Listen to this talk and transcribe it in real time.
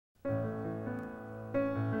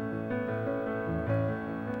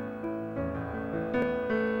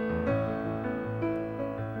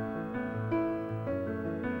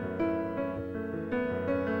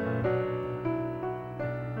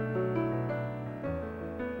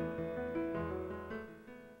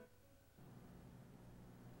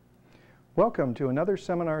Welcome to another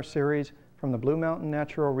seminar series from the Blue Mountain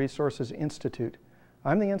Natural Resources Institute.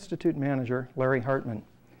 I'm the Institute Manager, Larry Hartman.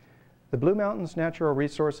 The Blue Mountains Natural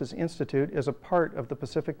Resources Institute is a part of the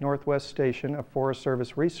Pacific Northwest Station of Forest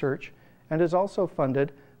Service Research and is also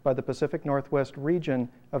funded by the Pacific Northwest region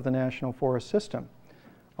of the National Forest System.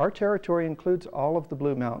 Our territory includes all of the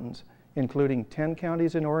Blue Mountains, including 10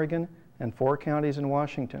 counties in Oregon and 4 counties in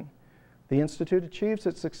Washington. The Institute achieves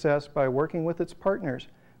its success by working with its partners,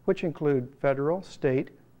 which include federal, state,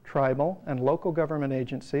 tribal, and local government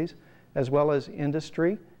agencies, as well as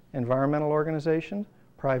industry, environmental organizations,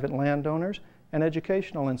 private landowners, and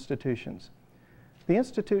educational institutions. The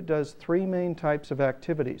Institute does 3 main types of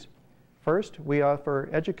activities. First, we offer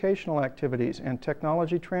educational activities and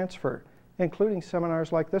technology transfer, including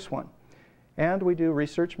seminars like this one. And we do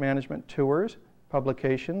research management tours,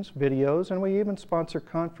 publications, videos, and we even sponsor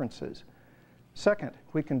conferences. Second,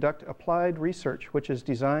 we conduct applied research, which is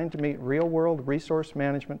designed to meet real-world resource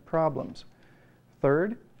management problems.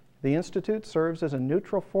 Third, the Institute serves as a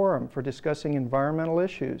neutral forum for discussing environmental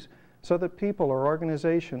issues so that people or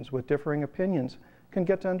organizations with differing opinions can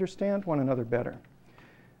get to understand one another better.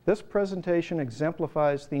 This presentation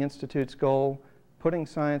exemplifies the Institute's goal, putting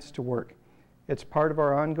science to work. It's part of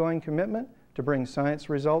our ongoing commitment to bring science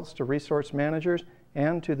results to resource managers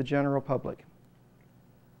and to the general public.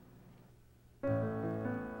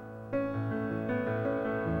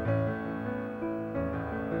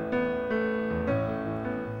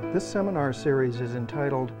 This seminar series is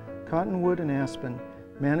entitled Cottonwood and Aspen,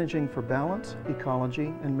 Managing for Balance,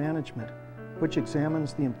 Ecology, and Management, which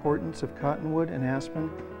examines the importance of cottonwood and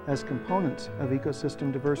aspen as components of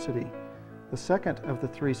ecosystem diversity. The second of the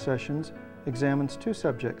 3 sessions examines 2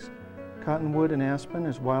 subjects, cottonwood and aspen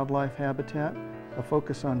as wildlife habitat, a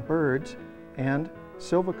focus on birds, and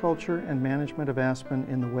silviculture and management of aspen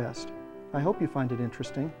in the West. I hope you find it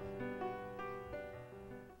interesting.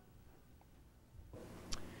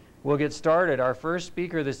 We'll get started. Our first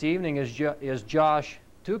speaker this evening is Josh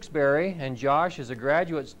Tewksbury, and Josh is a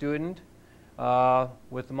graduate student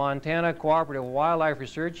with the Montana Cooperative Wildlife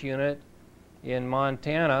Research Unit in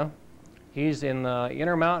Montana. He's in the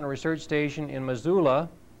Intermountain Research Station in Missoula,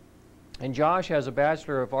 and Josh has a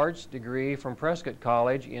Bachelor of Arts degree from Prescott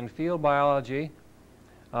College in field biology,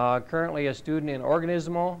 currently a student in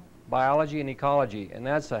organismal biology and ecology, and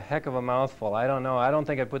that's a heck of a mouthful. I don't know. I don't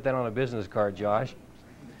think I'd put that on a business card, Josh.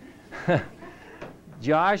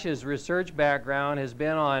 Josh's research background has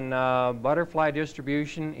been on butterfly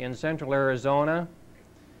distribution in central Arizona.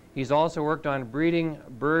 He's also worked on breeding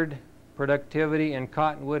bird productivity in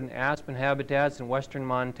cottonwood and aspen habitats in western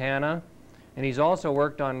Montana. And he's also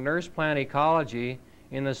worked on nurse plant ecology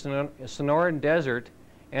in the Sonoran Desert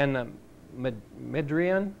and the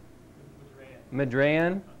Madrean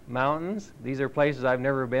Mountains. These are places I've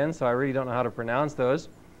never been, so I really don't know how to pronounce those.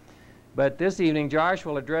 But this evening, Josh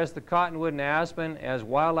will address the cottonwood and aspen as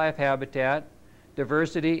wildlife habitat,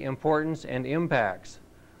 diversity, importance, and impacts.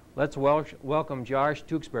 Let's welcome Josh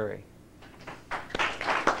Tewksbury.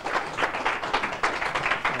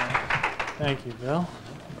 Thank you, Bill.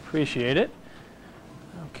 Appreciate it.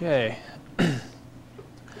 Okay.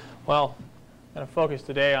 Well, I'm going to focus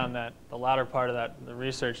today on the latter part of the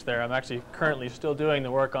research there. I'm actually currently still doing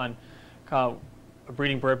the work on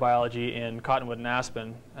breeding bird biology in cottonwood and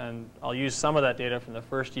aspen, and I'll use some of that data from the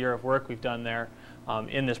first year of work we've done there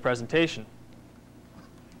in this presentation.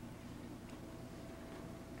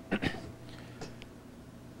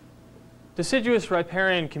 Deciduous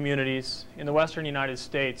riparian communities in the western United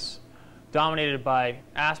States, dominated by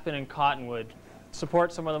aspen and cottonwood,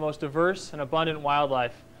 support some of the most diverse and abundant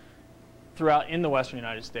wildlife throughout in the western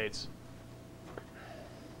United States.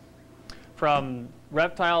 From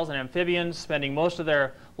reptiles and amphibians spending most of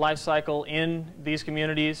their life cycle in these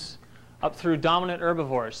communities, up through dominant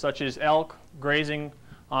herbivores such as elk grazing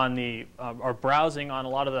on or browsing on a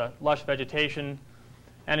lot of the lush vegetation,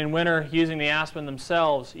 and in winter using the aspen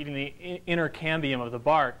themselves, eating the inner cambium of the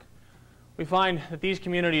bark. We find that these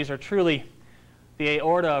communities are truly the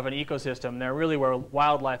aorta of an ecosystem. They're really where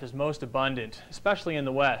wildlife is most abundant, especially in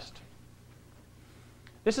the West.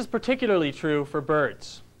 This is particularly true for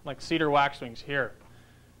birds, like cedar waxwings here.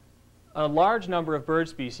 A large number of bird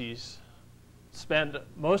species spend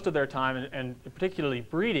most of their time, and particularly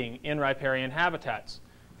breeding, in riparian habitats.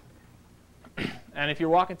 And if you're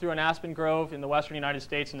walking through an aspen grove in the western United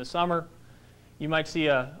States in the summer, you might see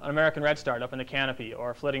an American redstart up in the canopy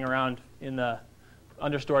or flitting around in the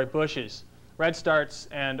understory bushes. Redstarts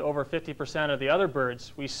and over 50% of the other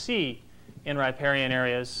birds we see in riparian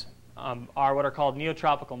areas are what are called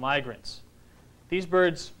neotropical migrants. These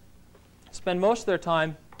birds spend most of their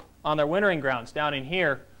time on their wintering grounds down in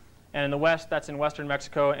here and in the west, that's in western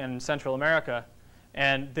Mexico and Central America,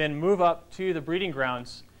 and then move up to the breeding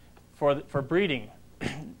grounds for breeding.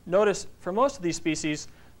 Notice, for most of these species,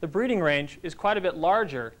 the breeding range is quite a bit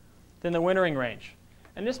larger than the wintering range.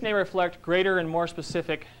 And this may reflect greater and more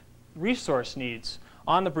specific resource needs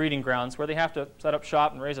on the breeding grounds where they have to set up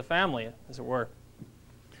shop and raise a family, as it were.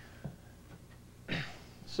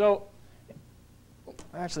 So,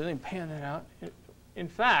 actually, let me pan that out. In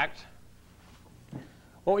fact,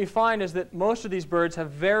 what we find is that most of these birds have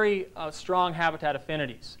very strong habitat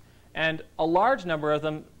affinities. And a large number of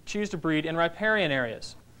them choose to breed in riparian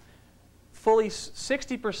areas. Fully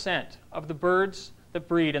 60% of the birds that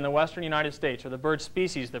breed in the western United States, or the bird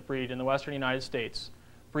species that breed in the western United States,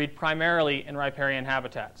 breed primarily in riparian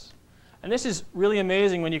habitats. And this is really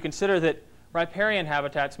amazing when you consider that riparian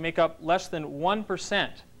habitats make up less than 1%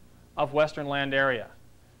 of western land area.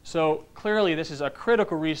 So clearly this is a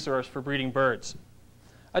critical resource for breeding birds.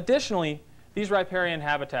 Additionally, these riparian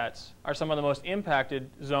habitats are some of the most impacted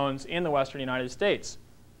zones in the western United States.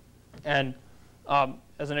 And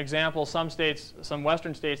as an example, some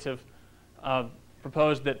western states have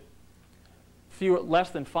proposed that less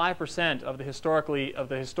than 5% of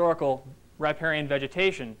the historical riparian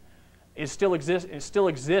vegetation still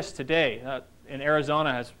exists today. In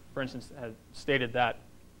Arizona, for instance, has stated that.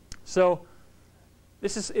 So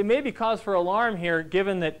it may be cause for alarm here,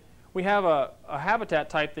 given that we have a habitat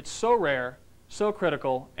type that's so rare, so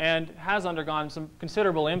critical, and has undergone some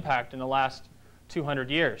considerable impact in the last 200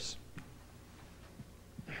 years.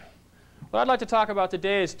 What I'd like to talk about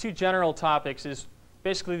today is two general topics, is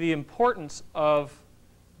basically the importance of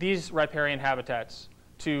these riparian habitats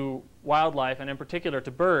to wildlife, and in particular to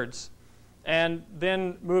birds, and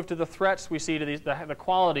then move to the threats we see to the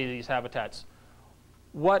quality of these habitats.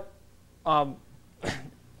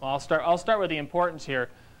 I'll start with the importance here.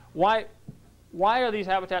 Why are these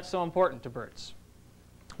habitats so important to birds?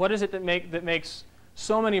 What is it that makes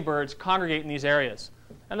so many birds congregate in these areas?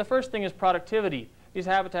 And the first thing is productivity. These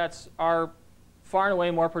habitats are far and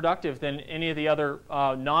away more productive than any of the other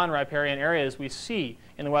non-riparian areas we see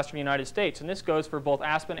in the western United States. And this goes for both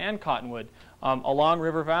aspen and cottonwood along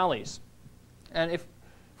river valleys. And if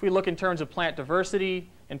we look in terms of plant diversity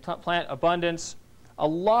and plant abundance, a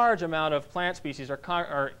large amount of plant species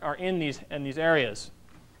are in these areas.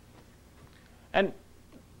 And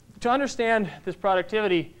to understand this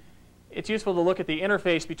productivity, it's useful to look at the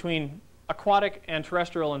interface between aquatic and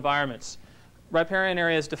terrestrial environments. Riparian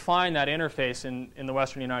areas define that interface in the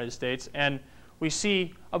western United States, and we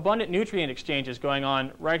see abundant nutrient exchanges going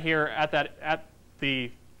on right here at the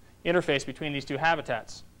interface between these two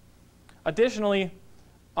habitats. Additionally,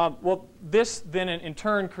 this then in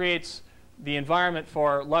turn creates the environment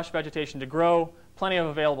for lush vegetation to grow, plenty of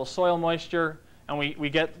available soil moisture, and we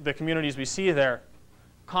get the communities we see there,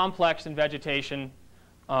 complex in vegetation,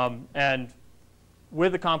 and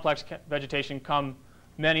with the complex vegetation come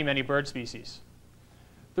many, many bird species.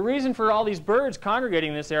 The reason for all these birds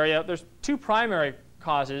congregating in this area, there's two primary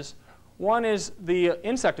causes. One is the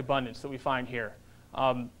insect abundance that we find here.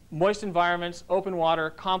 Moist environments, open water,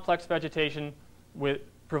 complex vegetation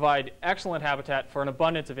provide excellent habitat for an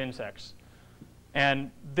abundance of insects.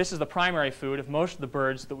 And this is the primary food of most of the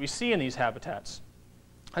birds that we see in these habitats.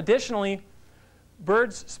 Additionally,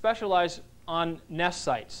 birds specialize on nest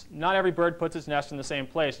sites. Not every bird puts its nest in the same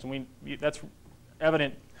place, and that's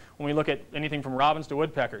evident when we look at anything from robins to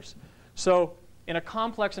woodpeckers. So in a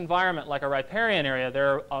complex environment like a riparian area,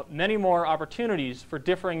 there are many more opportunities for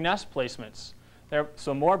differing nest placements.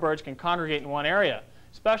 So more birds can congregate in one area,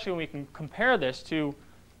 especially when we can compare this to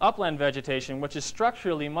upland vegetation, which is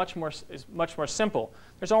structurally much more simple.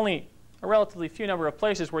 There's only a relatively few number of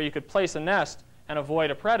places where you could place a nest and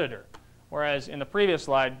avoid a predator, whereas in the previous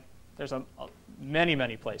slide, there's many,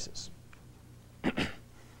 many places.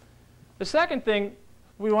 The second thing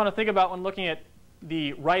we want to think about when looking at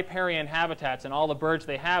the riparian habitats and all the birds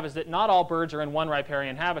they have is that not all birds are in one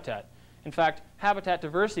riparian habitat. In fact, habitat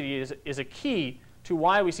diversity is a key to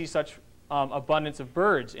why we see such abundance of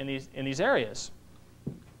birds in these areas.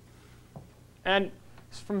 And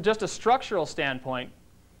from just a structural standpoint,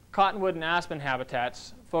 cottonwood and aspen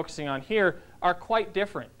habitats, focusing on here, are quite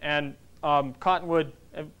different. And aspen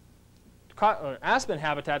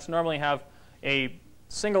habitats normally have a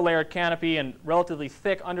single-layered canopy and relatively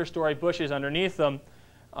thick understory bushes underneath them,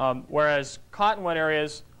 whereas cottonwood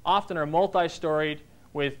areas often are multi-storied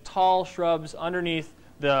with tall shrubs underneath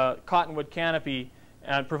the cottonwood canopy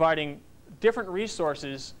and providing different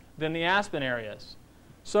resources than the aspen areas.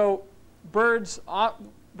 So birds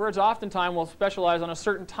oftentimes will specialize on a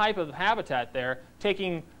certain type of habitat there,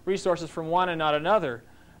 taking resources from one and not another.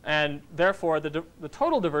 And therefore, the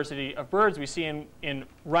total diversity of birds we see in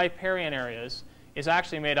riparian areas is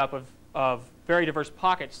actually made up of very diverse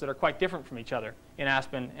pockets that are quite different from each other in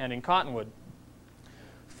aspen and in cottonwood.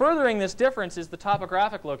 Furthering this difference is the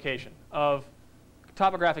topographic location of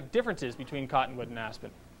topographic differences between cottonwood and aspen.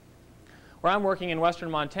 Where I'm working in western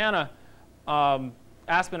Montana,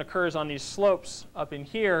 aspen occurs on these slopes up in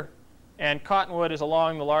here, and cottonwood is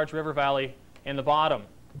along the large river valley in the bottom.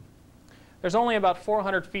 There's only about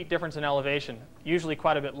 400 feet difference in elevation, usually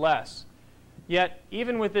quite a bit less. Yet,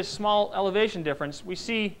 even with this small elevation difference, we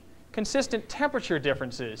see consistent temperature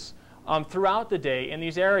differences throughout the day in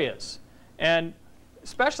these areas. And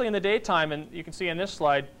especially in the daytime, and you can see in this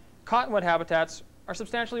slide, cottonwood habitats are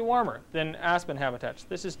substantially warmer than aspen habitats.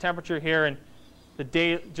 This is temperature here in the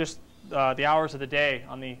day, just the hours of the day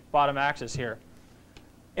on the bottom axis here.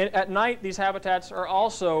 At night, these habitats are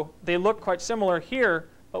also, they look quite similar here,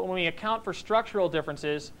 but when we account for structural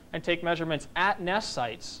differences and take measurements at nest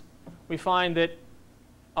sites, we find that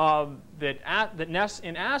that nests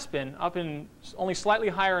in aspen, up in only slightly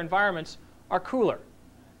higher environments, are cooler.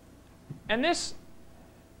 And this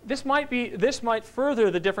might further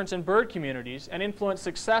the difference in bird communities and influence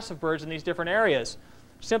success of birds in these different areas,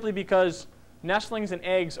 simply because nestlings and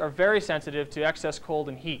eggs are very sensitive to excess cold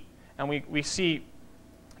and heat. And we see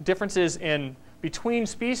differences between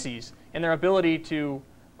species in their ability to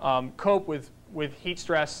cope with heat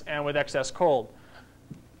stress and with excess cold.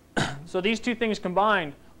 So these two things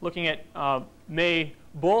combined, looking at, may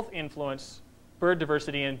both influence bird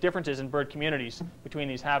diversity and differences in bird communities between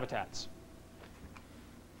these habitats.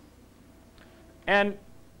 And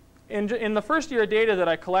in the first year data that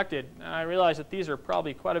I collected, and I realize that these are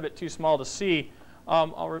probably quite a bit too small to see,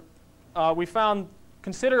 we found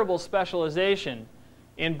considerable specialization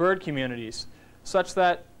in bird communities, such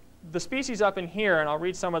that the species up in here, and I'll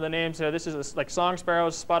read some of the names here. This is like song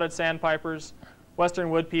sparrows, spotted sandpipers, western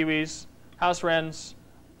wood pewees, house wrens,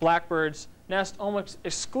 blackbirds, nest almost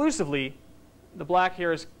exclusively, the black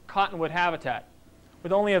here is cottonwood habitat,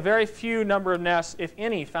 with only a very few number of nests, if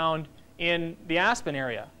any, found in the aspen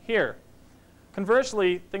area here.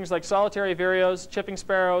 Conversely, things like solitary vireos, chipping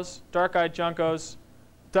sparrows, dark-eyed juncos,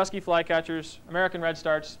 dusky flycatchers, American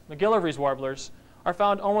redstarts, McGillivray's warblers are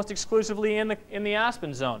found almost exclusively in the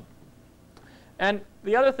aspen zone. And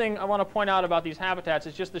the other thing I want to point out about these habitats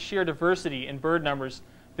is just the sheer diversity in bird numbers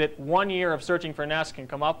that 1 year of searching for nests can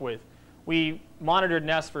come up with. We monitored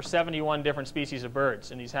nests for 71 different species of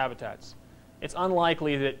birds in these habitats. It's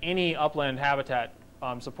unlikely that any upland habitat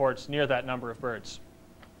supports near that number of birds.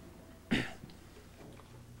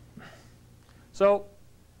 So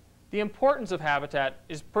the importance of habitat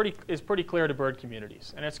is pretty clear to bird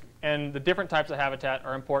communities, and the different types of habitat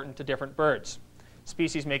are important to different birds.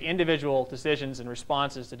 Species make individual decisions and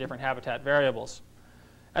responses to different habitat variables.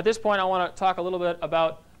 At this point, I want to talk a little bit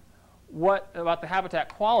about the habitat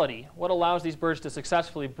quality, what allows these birds to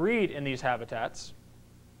successfully breed in these habitats,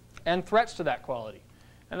 and threats to that quality.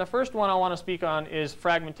 And the first one I want to speak on is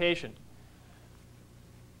fragmentation.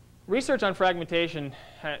 Research on fragmentation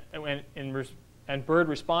and bird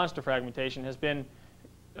response to fragmentation has been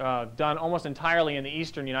done almost entirely in the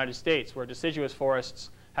eastern United States, where deciduous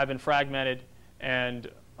forests have been fragmented, and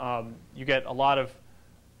you get a lot of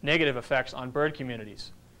negative effects on bird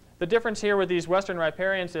communities. The difference here with these western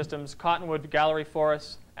riparian systems, cottonwood gallery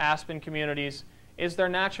forests, aspen communities, is they're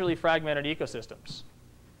naturally fragmented ecosystems.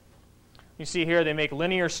 You see here they make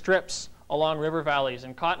linear strips along river valleys,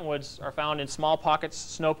 and cottonwoods are found in small pockets,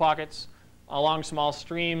 snow pockets, along small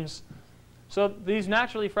streams. So these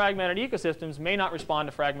naturally fragmented ecosystems may not respond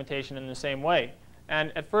to fragmentation in the same way.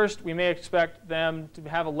 And at first, we may expect them to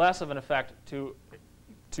have a less of an effect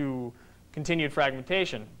to continued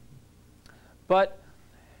fragmentation. But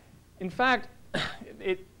in fact,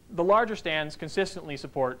 the larger stands consistently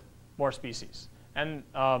support more species. And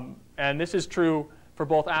this is true for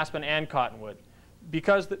both aspen and cottonwood.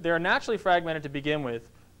 Because they're naturally fragmented to begin with,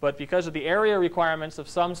 but because of the area requirements of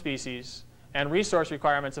some species and resource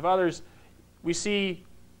requirements of others, we see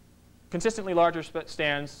consistently larger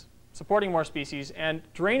stands supporting more species, and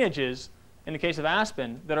drainages, in the case of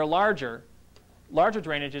aspen, that are larger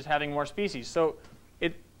drainages having more species. So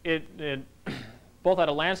both at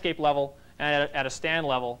a landscape level and at a stand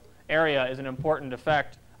level, area has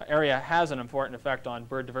an important effect on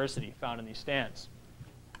bird diversity found in these stands.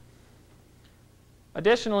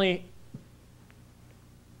 Additionally,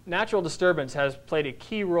 natural disturbance has played a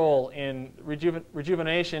key role in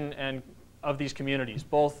rejuvenation of these communities,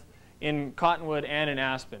 both in cottonwood and in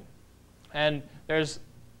aspen. And there's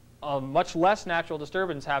much less natural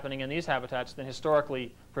disturbance happening in these habitats than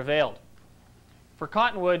historically prevailed. For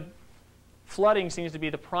cottonwood, flooding seems to be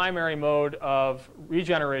the primary mode of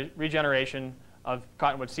regeneration of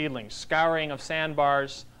cottonwood seedlings. Scouring of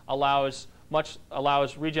sandbars allows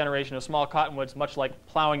regeneration of small cottonwoods, much like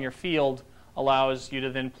plowing your field allows you to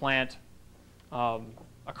then plant a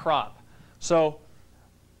crop. So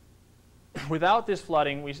without this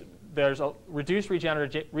flooding, there's a reduced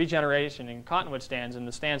regeneration in cottonwood stands, and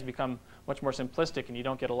the stands become much more simplistic, and you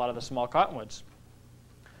don't get a lot of the small cottonwoods.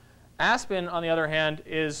 Aspen, on the other hand,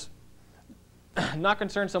 is not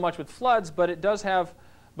concerned so much with floods, but it does have,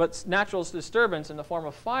 natural disturbance in the form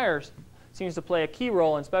of fires seems to play a key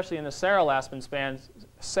role, especially in the seral aspen stands,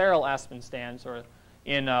 or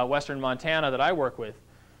in western Montana that I work with.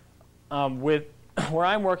 Where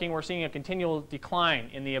I'm working, we're seeing a continual decline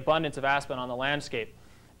in the abundance of aspen on the landscape.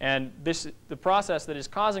 And the process that is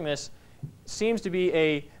causing this seems to be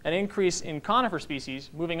an increase in conifer species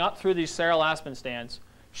moving up through these seral aspen stands,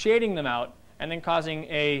 shading them out, and then causing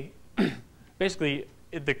basically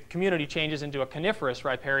the community changes into a coniferous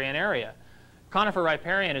riparian area. Conifer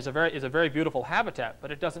riparian is a very beautiful habitat,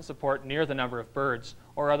 but it doesn't support near the number of birds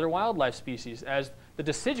or other wildlife species as the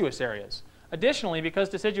deciduous areas. Additionally, because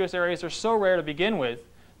deciduous areas are so rare to begin with,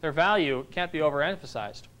 their value can't be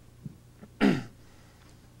overemphasized.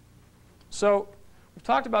 So we've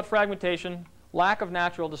talked about fragmentation, lack of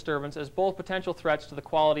natural disturbance as both potential threats to the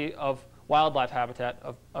quality of wildlife habitat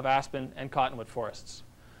of aspen and cottonwood forests.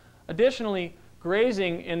 Additionally,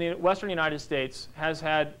 grazing in the western United States has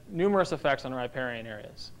had numerous effects on riparian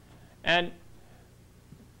areas. And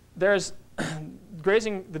there's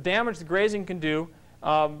grazing, the damage the grazing can do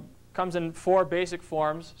comes in 4 basic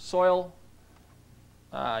forms: soil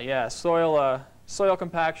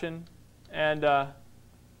compaction, and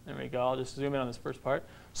there we go, I'll just zoom in on this first part.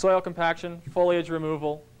 Soil compaction, foliage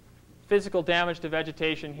removal, physical damage to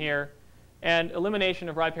vegetation here, and elimination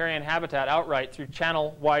of riparian habitat outright through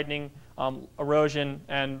channel widening, erosion,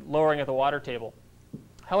 and lowering of the water table.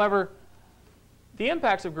 However, the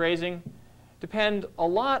impacts of grazing depend a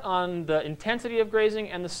lot on the intensity of grazing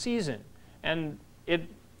and the season. And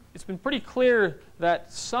it's been pretty clear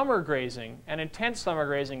that summer grazing, and intense summer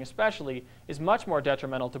grazing especially, is much more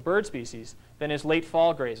detrimental to bird species than is late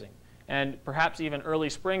fall grazing, and perhaps even early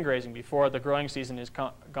spring grazing before the growing season has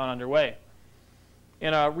gone underway.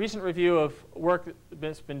 In a recent review of work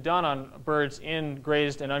that's been done on birds in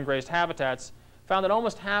grazed and ungrazed habitats, found that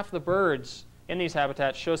almost half the birds in these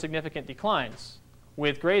habitats show significant declines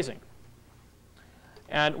with grazing.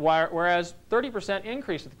 And whereas 30%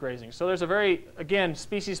 increase with grazing. So there's a very, again,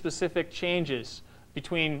 species-specific changes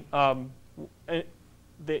between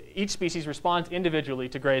each species responds individually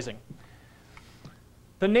to grazing.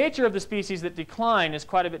 The nature of the species that decline is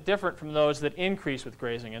quite a bit different from those that increase with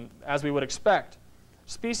grazing, and as we would expect.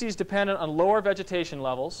 Species dependent on lower vegetation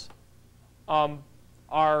levels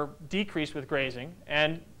are decreased with grazing,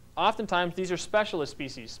 and oftentimes these are specialist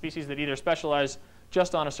species, species that either specialize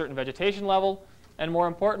just on a certain vegetation level, and more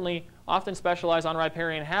importantly, often specialize on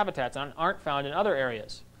riparian habitats and aren't found in other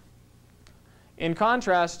areas. In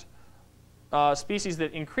contrast, species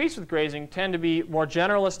that increase with grazing tend to be more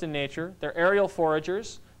generalist in nature. They're aerial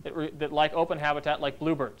foragers that like open habitat, like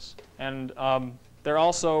bluebirds. And they're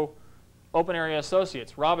also open area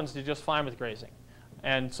associates. Robins do just fine with grazing.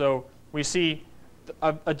 And so we see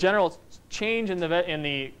a general change in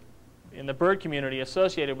the bird community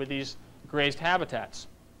associated with these grazed habitats.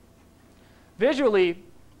 Visually,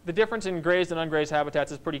 the difference in grazed and ungrazed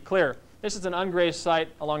habitats is pretty clear. This is an ungrazed site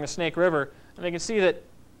along the Snake River, and you can see that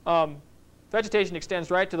vegetation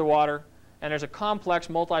extends right to the water, and there's a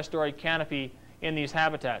complex multi-story canopy in these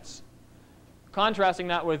habitats. Contrasting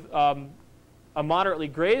that with a moderately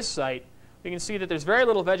grazed site, we can see that there's very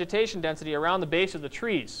little vegetation density around the base of the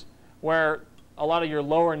trees, where a lot of your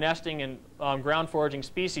lower nesting and ground foraging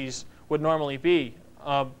species would normally be.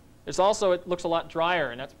 It looks a lot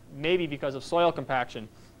drier, and that's maybe because of soil compaction.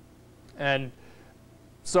 And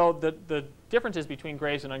so the differences between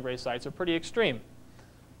grazed and ungrazed sites are pretty extreme.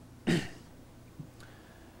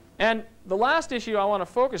 And the last issue I want to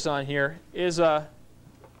focus on here is the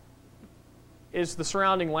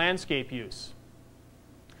surrounding landscape use.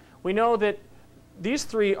 We know that these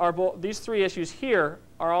three issues here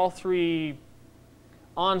are all 3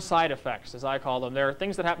 on-site effects, as I call them. They're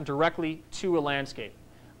things that happen directly to a landscape.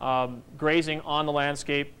 Grazing on the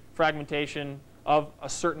landscape, fragmentation of a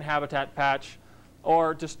certain habitat patch,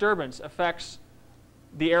 or disturbance affects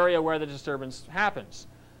the area where the disturbance happens.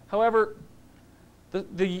 However,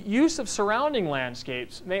 the use of surrounding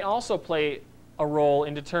landscapes may also play a role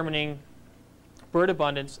in determining bird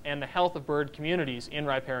abundance and the health of bird communities in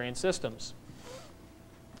riparian systems.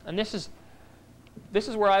 And this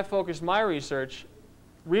is where I focused my research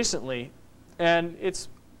recently, And it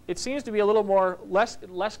seems to be a little more less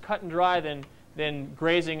cut and dry than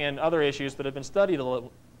grazing and other issues that have been studied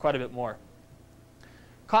quite a bit more.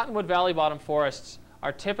 Cottonwood valley bottom forests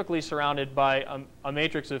are typically surrounded by a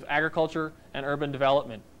matrix of agriculture and urban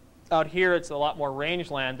development. Out here, it's a lot more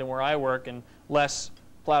rangeland than where I work and less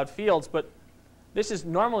plowed fields, but this is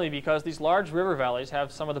normally because these large river valleys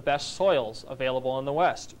have some of the best soils available in the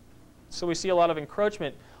West. So we see a lot of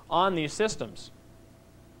encroachment on these systems.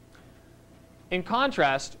 In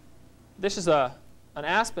contrast, this is an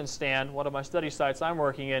aspen stand, one of my study sites I'm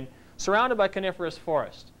working in, surrounded by coniferous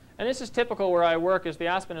forest. And this is typical where I work, as the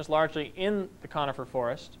aspen is largely in the conifer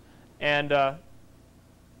forest. And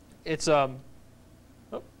it's,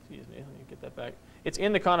 excuse me, let me get that back. It's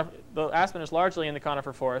in the aspen is largely in the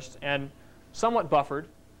conifer forest and somewhat buffered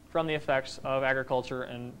from the effects of agriculture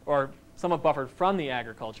or somewhat buffered from the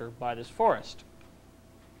agriculture by this forest.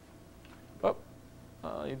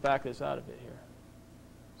 Oh, let me back this out a bit here.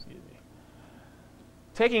 Excuse me.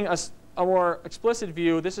 Taking a more explicit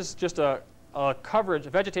view, this is just a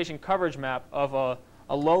vegetation coverage map of a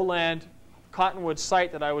lowland cottonwood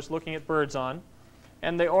site that I was looking at birds on.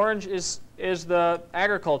 And the orange is the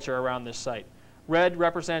agriculture around this site. Red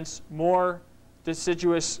represents more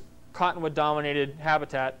deciduous cottonwood-dominated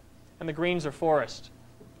habitat, and the greens are forest.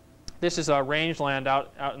 This is a rangeland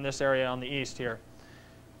out in this area on the east here.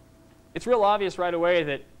 It's real obvious right away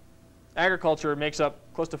that agriculture makes up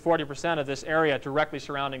close to 40% of this area directly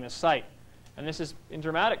surrounding this site. And this is in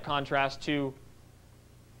dramatic contrast to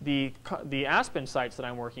the aspen sites that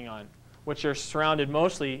I'm working on, which are surrounded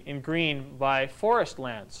mostly in green by forest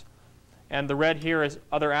lands. And the red here is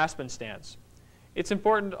other aspen stands. It's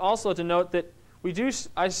important also to note that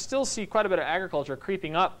I still see quite a bit of agriculture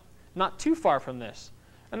creeping up not too far from this.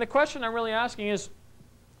 And the question I'm really asking is,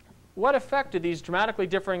 what effect do these dramatically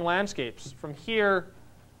differing landscapes from here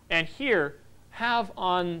and here have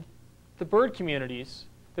on the bird communities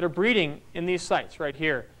that are breeding in these sites right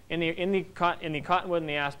here, in the cottonwood and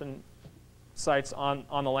the aspen sites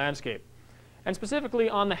on the landscape? And specifically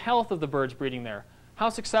on the health of the birds breeding there. How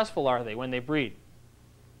successful are they when they breed?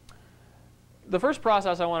 The first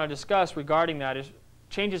process I want to discuss regarding that is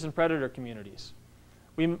changes in predator communities.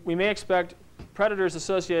 We may expect predators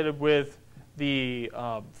associated with the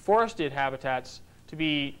forested habitats to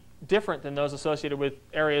be different than those associated with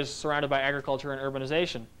areas surrounded by agriculture and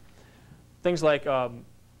urbanization. Things like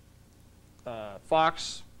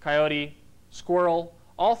fox, coyote, squirrel,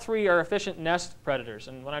 all three are efficient nest predators.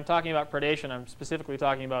 And when I'm talking about predation, I'm specifically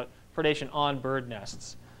talking about predation on bird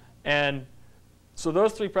nests. And so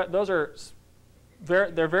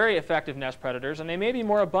they're very effective nest predators, and they may be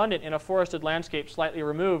more abundant in a forested landscape slightly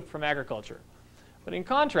removed from agriculture. But in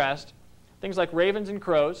contrast, things like ravens and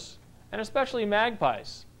crows, and especially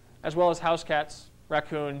magpies, as well as house cats,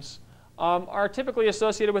 raccoons, are typically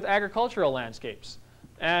associated with agricultural landscapes.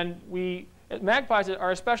 And magpies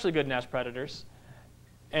are especially good nest predators,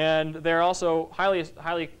 and they're also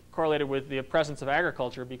highly correlated with the presence of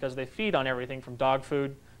agriculture because they feed on everything from dog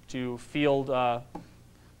food to field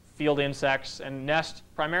insects and nest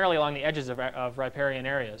primarily along the edges of riparian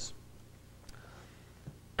areas.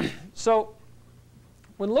 So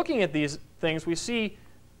when looking at these things, we see,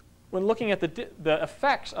 when looking at the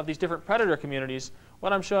effects of these different predator communities,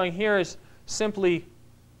 what I'm showing here is simply,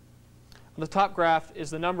 on the top graph is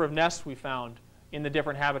the number of nests we found in the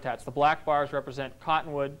different habitats. The black bars represent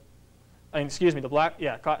cottonwood, and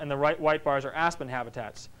the white bars are aspen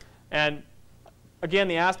habitats. And again,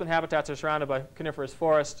 the aspen habitats are surrounded by coniferous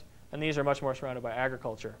forest, and these are much more surrounded by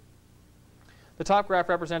agriculture. The top graph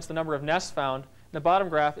represents the number of nests found. And the bottom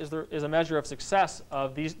graph is a measure of success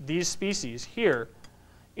of these species here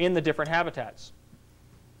in the different habitats.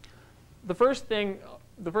 The first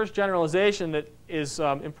generalization that is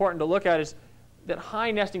important to look at is that high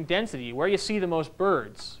nesting density, where you see the most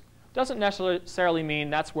birds, doesn't necessarily mean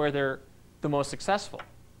that's where they're the most successful.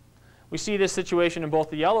 We see this situation in both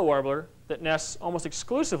the yellow warbler that nests almost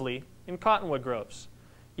exclusively in cottonwood groves,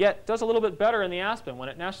 yet does a little bit better in the aspen when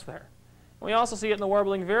it nests there. And we also see it in the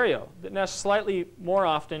warbling vireo that nests slightly more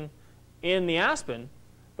often in the aspen,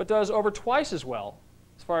 but does over twice as well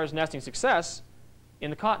as far as nesting success in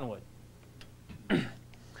the cottonwood.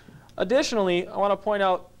 Additionally, I want to point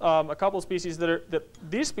out a couple of species that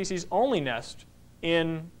these species only nest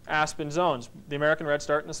in aspen zones, the American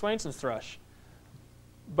redstart and the Swainson's thrush.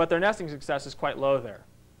 But their nesting success is quite low there.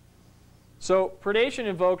 So predation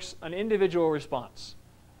invokes an individual response.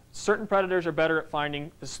 Certain predators are better at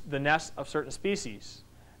finding the nests of certain species.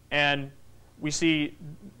 And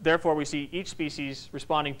therefore we see each species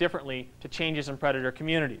responding differently to changes in predator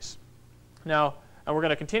communities. Now, and we're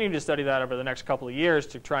going to continue to study that over the next couple of years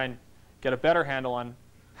to try and get a better handle on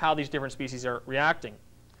how these different species are reacting.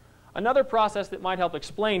 Another process that might help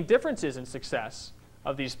explain differences in success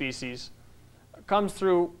of these species comes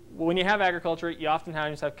through, when you have agriculture, you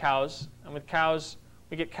oftentimes have cows, and with cows,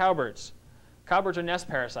 we get cowbirds. Cowbirds are nest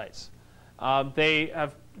parasites. They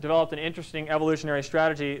have developed an interesting evolutionary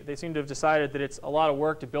strategy. They seem to have decided that it's a lot of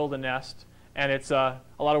work to build a nest, and it's a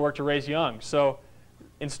lot of work to raise young. So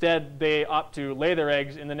instead, they opt to lay their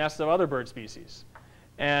eggs in the nests of other bird species.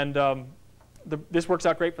 And this works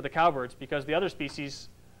out great for the cowbirds because the other species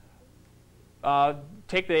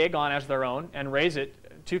take the egg on as their own and raise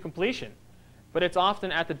it to completion. But it's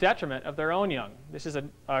often at the detriment of their own young. This is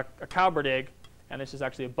a cowbird egg, and this is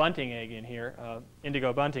actually a bunting egg in here,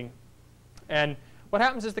 indigo bunting. And what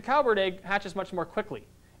happens is the cowbird egg hatches much more quickly,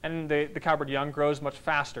 and the cowbird young grows much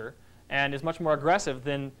faster and is much more aggressive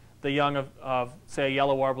than the young of say, a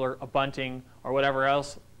yellow warbler, a bunting, or whatever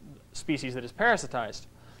else species that is parasitized.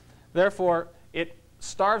 Therefore, it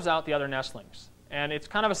starves out the other nestlings. And it's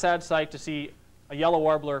kind of a sad sight to see a yellow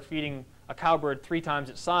warbler feeding a cowbird 3 times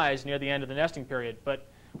its size near the end of the nesting period. But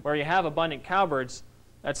where you have abundant cowbirds,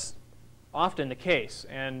 that's often the case.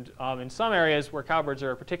 And in some areas where cowbirds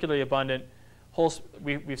are particularly abundant,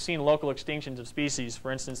 we've seen local extinctions of species.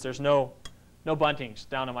 For instance, there's no buntings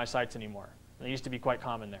down on my sites anymore. They used to be quite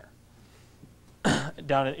common there,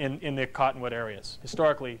 down in the cottonwood areas.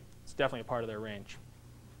 Historically, it's definitely a part of their range.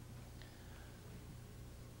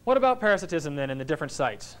 What about parasitism then in the different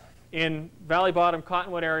sites? In valley bottom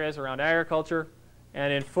cottonwood areas around agriculture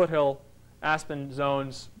and in foothill aspen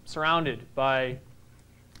zones surrounded by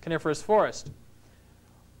coniferous forest.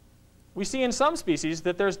 We see in some species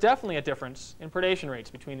that there's definitely a difference in predation rates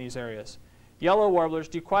between these areas. Yellow warblers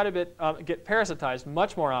do quite a bit, get parasitized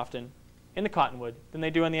much more often in the cottonwood than they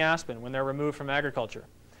do in the aspen when they're removed from agriculture.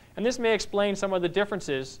 And this may explain some of the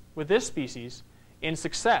differences with this species in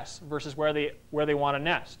success versus where they want to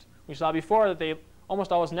nest. We saw before that they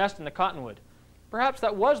almost always nest in the cottonwood. Perhaps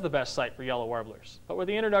that was the best site for yellow warblers, but with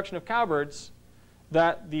the introduction of cowbirds,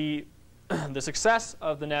 the success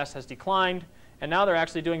of the nest has declined, and now they're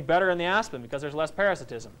actually doing better in the aspen because there's less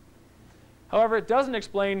parasitism. However, it doesn't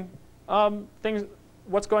explain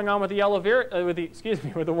what's going on with the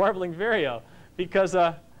with the warbling vireo, because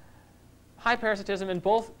high parasitism in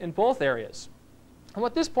both areas. And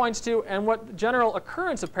what this points to, and what the general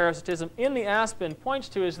occurrence of parasitism in the aspen points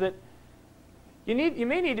to, is that you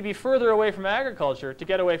may need to be further away from agriculture to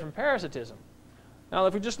get away from parasitism. Now,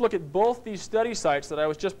 if we just look at both these study sites that I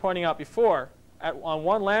was just pointing out before, on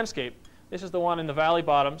one landscape, this is the one in the valley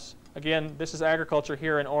bottoms. Again, this is agriculture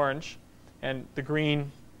here in orange, and the green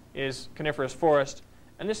is coniferous forest.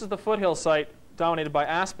 And this is the foothill site dominated by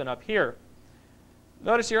aspen up here.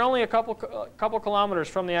 Notice you're only a couple kilometers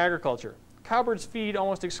from the agriculture. Cowbirds feed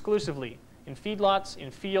almost exclusively in feedlots, in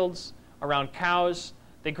fields, around cows.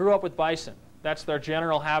 They grew up with bison. That's their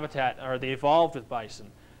general habitat, or they evolved with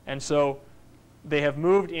bison. And so they have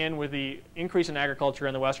moved in with the increase in agriculture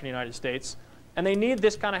in the western United States, and they need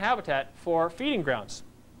this kind of habitat for feeding grounds.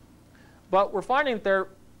 But we're finding that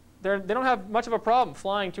they don't have much of a problem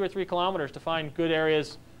flying 2 or 3 kilometers to find good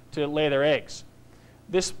areas to lay their eggs.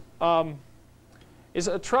 This is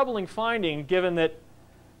a troubling finding, given that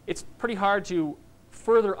it's pretty hard to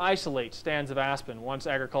further isolate stands of aspen once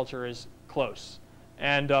agriculture is close.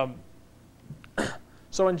 And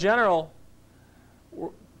so in general,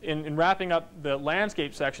 in wrapping up the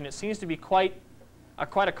landscape section, it seems to be quite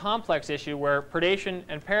a complex issue where predation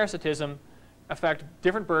and parasitism affect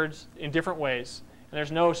different birds in different ways. And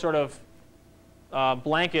there's no sort of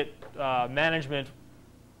blanket management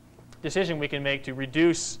decision we can make to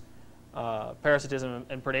reduce parasitism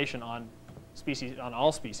and predation on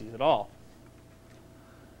all species at all.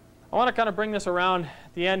 I want to kind of bring this around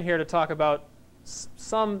at the end here to talk about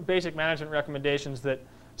some basic management recommendations that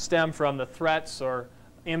stem from the threats or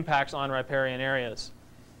impacts on riparian areas,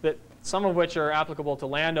 some of which are applicable to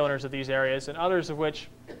landowners of these areas, and others of which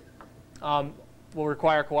will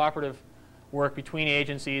require cooperative work between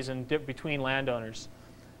agencies and between landowners.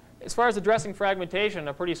 As far as addressing fragmentation,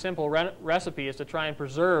 a pretty simple recipe is to try and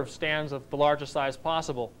preserve stands of the largest size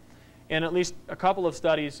possible. In at least a couple of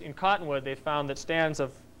studies in cottonwood, they found that stands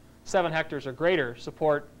of 7 hectares or greater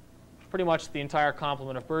support pretty much the entire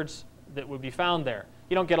complement of birds that would be found there.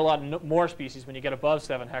 You don't get a lot more species when you get above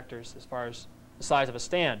 7 hectares as far as the size of a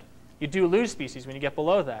stand. You do lose species when you get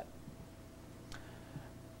below that.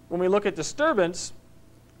 When we look at disturbance,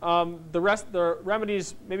 the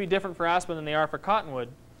remedies may be different for aspen than they are for cottonwood,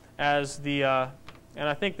 as and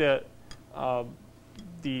I think the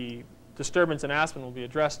disturbance in aspen will be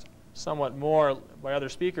addressed somewhat more by other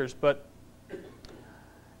speakers, but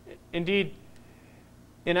indeed,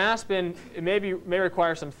 In aspen, it may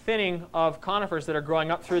require some thinning of conifers that are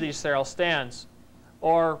growing up through these sterile stands.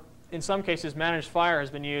 Or in some cases, managed fire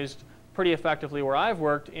has been used pretty effectively where I've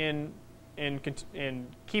worked in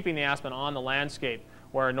keeping the aspen on the landscape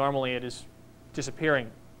where normally it is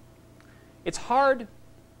disappearing. It's hard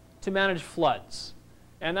to manage floods,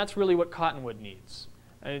 and that's really what cottonwood needs.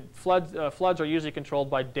 And floods are usually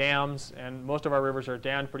controlled by dams, and most of our rivers are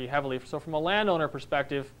dammed pretty heavily. So from a landowner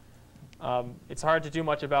perspective, it's hard to do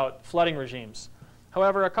much about flooding regimes.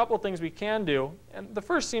 However, a couple of things we can do, and the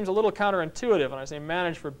first seems a little counterintuitive when I say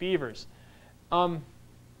manage for beavers.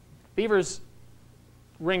 Beavers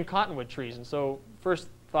ring cottonwood trees, and so first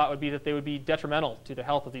thought would be that they would be detrimental to the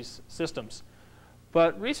health of these systems.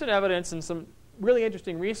 But recent evidence and some really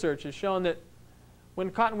interesting research has shown that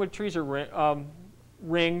when cottonwood trees are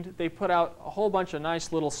ringed, they put out a whole bunch of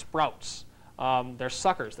nice little sprouts. They're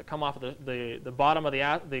suckers that come off of the bottom of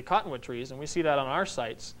the cottonwood trees, and we see that on our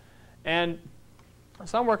sites. And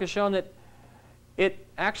some work has shown that it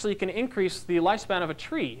actually can increase the lifespan of a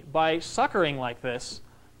tree by suckering like this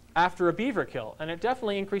after a beaver kill. And it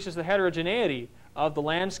definitely increases the heterogeneity of the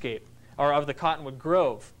landscape, or of the cottonwood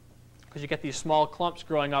grove, because you get these small clumps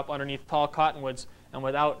growing up underneath tall cottonwoods, and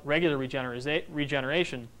without regular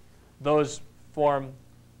regeneration, those form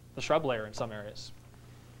the shrub layer in some areas.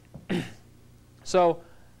 So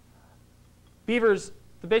beavers,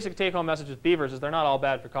 the basic take-home message with beavers is they're not all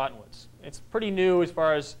bad for cottonwoods. It's pretty new as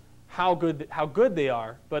far as how good they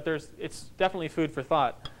are, but it's definitely food for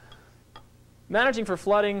thought. Managing for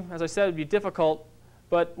flooding, as I said, would be difficult,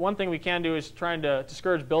 but one thing we can do is trying to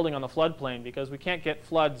discourage building on the floodplain, because we can't get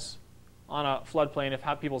floods on a floodplain if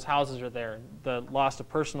people's houses are there, the loss of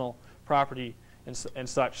personal property and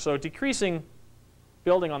such. So decreasing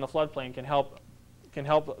building on the floodplain can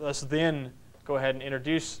help us then go ahead and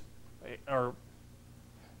introduce, or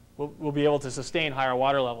we'll be able to sustain higher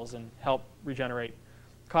water levels and help regenerate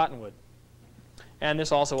cottonwood. And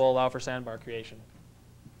this also will allow for sandbar creation.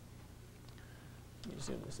 Let me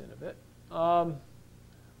zoom this in a bit.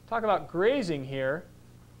 Talk about grazing here.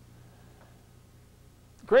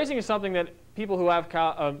 Grazing is something that people who have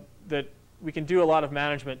that we can do a lot of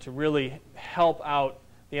management to really help out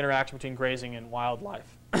the interaction between grazing and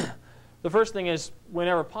wildlife. The first thing is,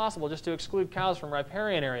 whenever possible, just to exclude cows from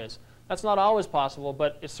riparian areas. That's not always possible,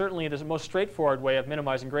 but it's certainly the most straightforward way of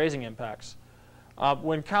minimizing grazing impacts.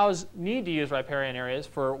 When cows need to use riparian areas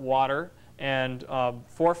for water and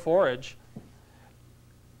for forage,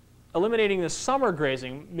 eliminating the summer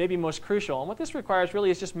grazing may be most crucial. And what this requires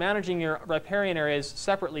really is just managing your riparian areas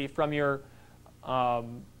separately from your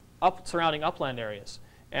surrounding upland areas,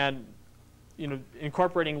 and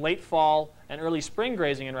incorporating late fall and early spring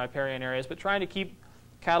grazing in riparian areas, but trying to keep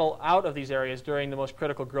cattle out of these areas during the most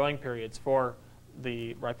critical growing periods for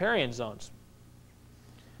the riparian zones.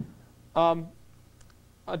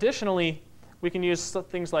 Additionally, we can use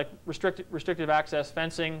things like restrictive access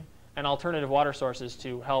fencing and alternative water sources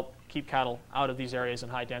to help keep cattle out of these areas in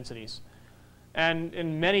high densities. And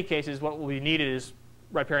in many cases, what will be needed is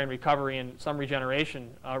riparian recovery and some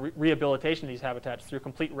regeneration, rehabilitation of these habitats through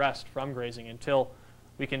complete rest from grazing until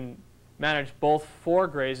we can manage both for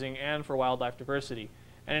grazing and for wildlife diversity.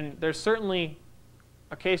 And there's certainly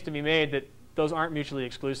a case to be made that those aren't mutually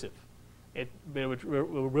exclusive. It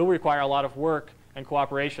will require a lot of work and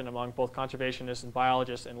cooperation among both conservationists and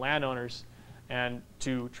biologists and landowners, and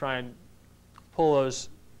to try and pull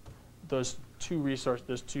those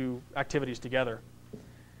two activities together.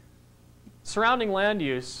 Surrounding land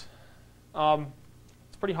use,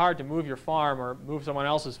 it's pretty hard to move your farm or move someone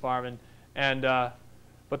else's farm,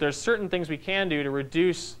 but there's certain things we can do to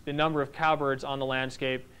reduce the number of cowbirds on the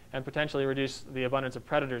landscape and potentially reduce the abundance of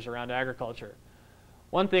predators around agriculture.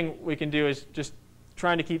 One thing we can do is just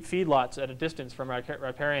trying to keep feedlots at a distance from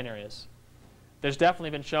riparian areas. There's definitely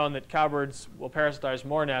been shown that cowbirds will parasitize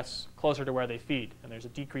more nests closer to where they feed, and there's a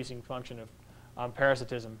decreasing function of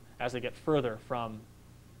parasitism as they get further from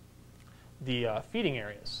the feeding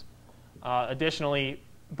areas. Additionally,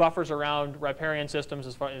 buffers around riparian systems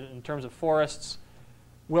in terms of forests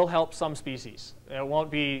will help some species. It won't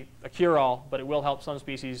be a cure-all, but it will help some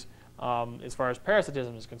species as far as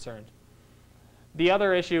parasitism is concerned. The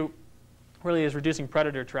other issue really is reducing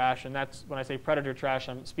predator trash, and that's, when I say predator trash,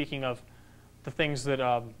 I'm speaking of the things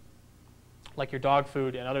that, like your dog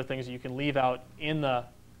food and other things that you can leave out in that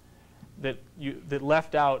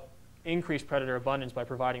left out increase predator abundance by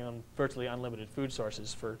providing them virtually unlimited food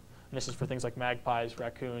sources and this is for things like magpies,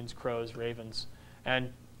 raccoons, crows, ravens,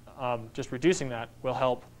 and just reducing that will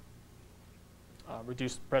help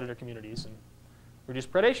reduce predator communities and reduce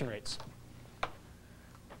predation rates.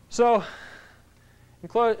 So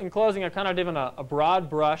In closing, I've kind of given a broad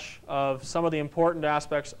brush of some of the important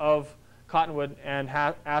aspects of cottonwood and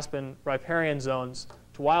aspen riparian zones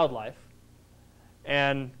to wildlife,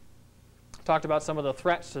 and talked about some of the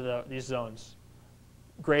threats to these zones: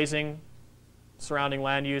 grazing, surrounding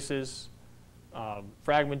land uses,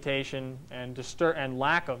 fragmentation, and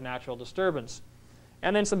lack of natural disturbance.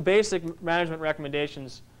 And then some basic management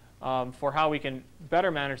recommendations for how we can better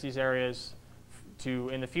manage these areas to,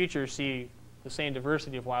 in the future, see the same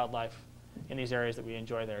diversity of wildlife in these areas that we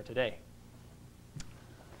enjoy there today.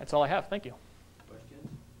 That's all I have. Thank you. Questions?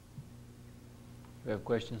 We have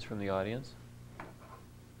questions from the audience.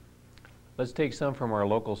 Let's take some from our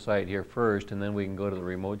local site here first, and then we can go to the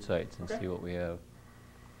remote sites and see what we have.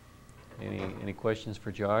 Any questions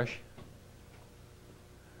for Josh?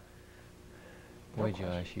 Boy,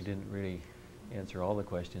 Josh, you didn't really answer all the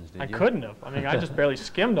questions, did you? I couldn't have. I mean, I just barely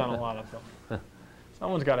skimmed on a lot of them.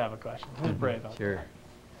 Someone's got to have a question. Who's brave? Sure.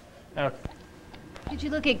 Okay. Did you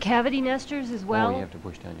look at cavity nesters as well? Oh, you have to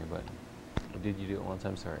push down your button. Or did you do it once?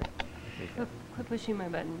 I'm sorry. Quit pushing my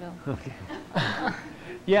button, Bill. Okay.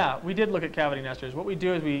 Yeah, we did look at cavity nesters. What we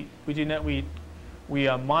do is we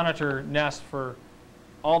monitor nests for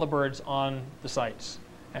all the birds on the sites.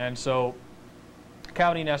 And so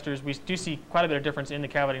cavity nesters, we do see quite a bit of difference in the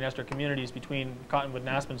cavity nester communities between cottonwood and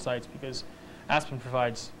aspen sites, because aspen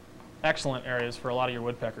provides excellent areas for a lot of your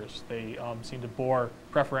woodpeckers. They seem to bore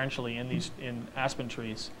preferentially in aspen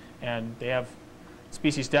trees, and they have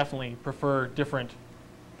species definitely prefer different.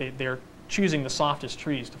 They're choosing the softest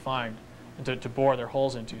trees to find and to bore their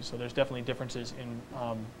holes into. So there's definitely differences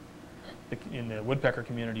in the woodpecker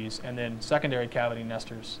communities, and then secondary cavity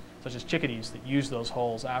nesters, such as chickadees, that use those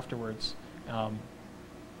holes afterwards.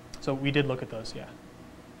 So we did look at those, yeah.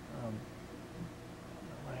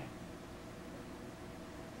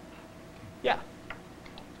 Yeah.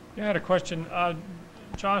 Yeah, I had a question.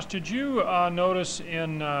 Josh, did you notice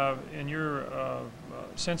in your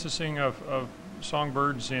censusing of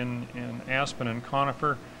songbirds in aspen and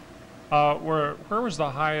conifer, where was the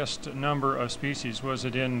highest number of species? Was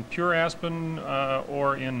it in pure aspen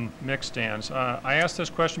or in mixed stands? I asked this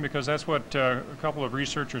question because that's what a couple of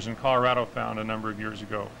researchers in Colorado found a number of years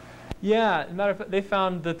ago. Yeah, as a matter of fact, they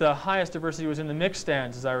found that the highest diversity was in the mixed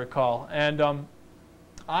stands, as I recall. And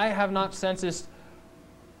I have not censused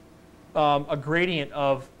a gradient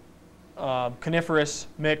of coniferous,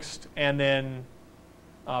 mixed, and then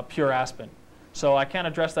pure aspen. So I can't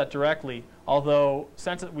address that directly, although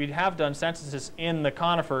we have done censuses in the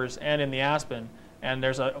conifers and in the aspen, and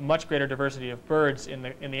there's a much greater diversity of birds in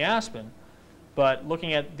the aspen. But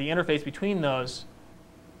looking at the interface between those,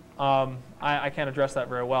 I can't address that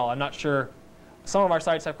very well. I'm not sure. Some of our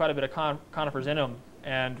sites have quite a bit of conifers in them,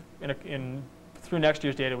 and through next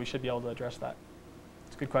year's data, we should be able to address that.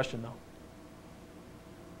 It's a good question, though.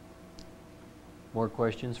 More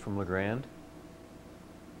questions from LeGrand?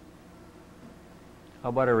 How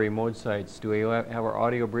about our remote sites? Do we have our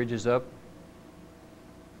audio bridges up?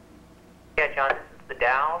 Yeah, John, this is the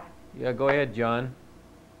Dow. Yeah, go ahead, John.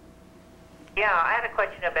 Yeah, I had a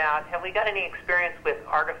question about, have we got any experience with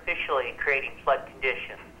artificially creating flood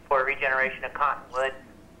conditions for regeneration of cottonwood,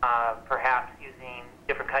 perhaps using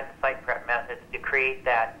different kinds of site prep methods to create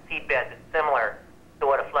that seedbed that's similar to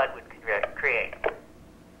what a flood would create?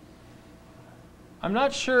 I'm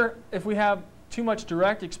not sure if we have too much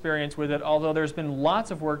direct experience with it, although there's been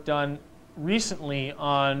lots of work done recently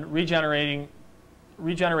on regenerating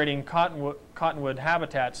cottonwood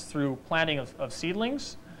habitats through planting of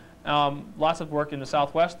seedlings. Lots of work in the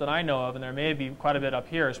Southwest that I know of, and there may be quite a bit up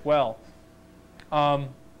here as well.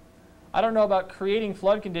 I don't know about creating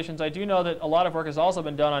flood conditions. I do know that a lot of work has also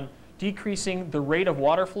been done on decreasing the rate of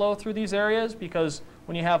water flow through these areas, because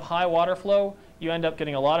when you have high water flow, you end up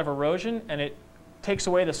getting a lot of erosion, and it takes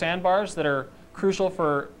away the sandbars that are crucial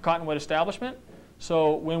for cottonwood establishment.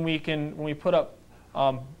 So when we put up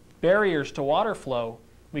barriers to water flow,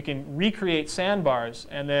 we can recreate sandbars,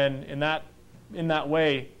 and then in that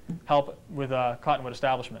way help with cottonwood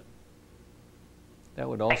establishment. That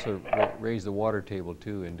would also raise the water table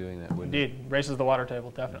too in doing that, wouldn't it? Indeed, raises the water table,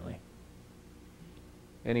 definitely.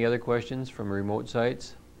 Any other questions from remote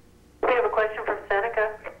sites? We have a question from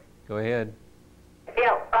Seneca. Go ahead.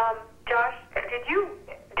 Yeah, Josh, did you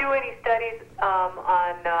do any studies on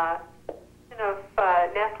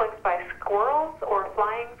nestlings by squirrels or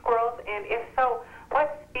flying squirrels? And if so,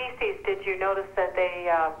 what species did you notice that they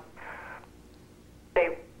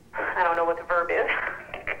I don't know what the verb is.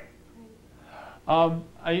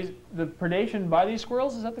 The predation by these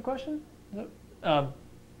squirrels, is that the question? Yep.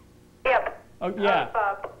 Oh, yeah.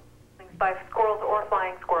 By squirrels or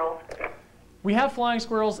flying squirrels. We have flying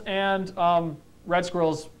squirrels, and red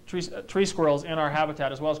squirrels, tree squirrels in our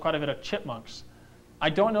habitat, as well as quite a bit of chipmunks. I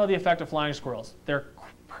don't know the effect of flying squirrels. They're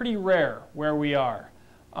pretty rare where we are,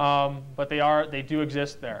 but they do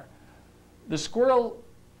exist there. The squirrel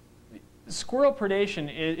predation,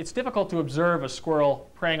 it's difficult to observe a squirrel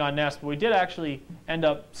preying on nests, but we did actually end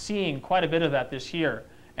up seeing quite a bit of that this year.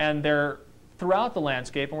 And they're throughout the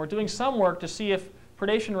landscape, and we're doing some work to see if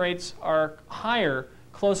predation rates are higher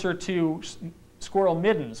closer to squirrel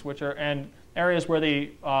middens, and areas where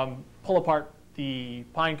they pull apart the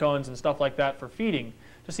pine cones and stuff like that for feeding,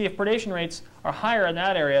 to see if predation rates are higher in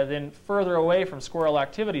that area than further away from squirrel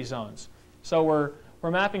activity zones. So we're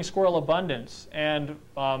mapping squirrel abundance and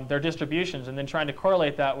their distributions, and then trying to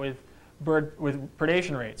correlate that with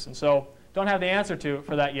predation rates. And so don't have the answer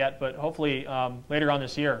for that yet, but hopefully later on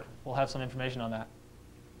this year we'll have some information on that.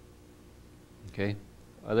 Okay.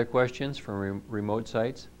 Other questions from remote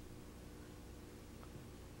sites?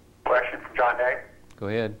 Question from John Day. Go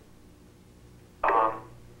ahead. On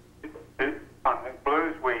the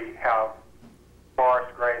blues, we have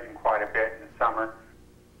forest grazing quite a bit in the summer.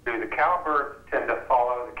 Do the cowbirds tend to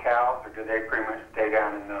follow the cows, or do they pretty much stay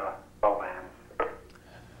down in the lowlands?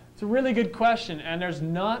 It's a really good question, and there's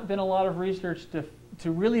not been a lot of research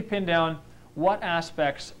to really pin down what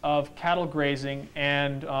aspects of cattle grazing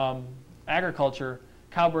and agriculture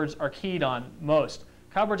cowbirds are keyed on most.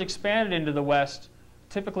 Cowbirds expanded into the west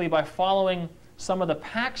typically by following some of the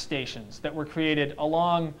pack stations that were created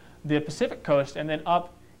along the Pacific coast and then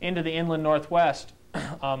up into the inland northwest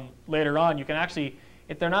later on. You can actually,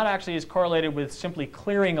 if they're not actually as correlated with simply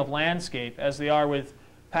clearing of landscape as they are with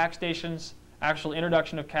pack stations, actual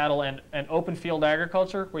introduction of cattle, and open field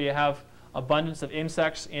agriculture where you have abundance of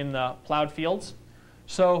insects in the plowed fields.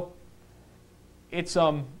 So it's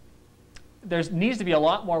there needs to be a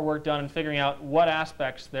lot more work done in figuring out what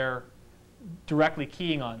aspects they're directly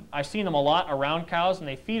keying on. I've seen them a lot around cows, and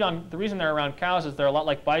they feed on, the reason they're around cows is they're a lot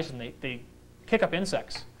like bison. They kick up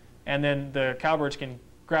insects, and then the cowbirds can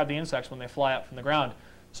grab the insects when they fly up from the ground.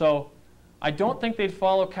 So I don't think they'd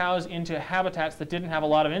follow cows into habitats that didn't have a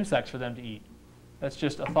lot of insects for them to eat. That's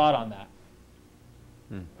just a thought on that.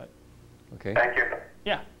 But, okay. Thank you.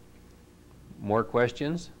 yeah. More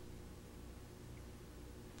questions?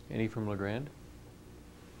 Any from LeGrand?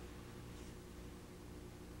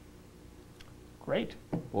 Great.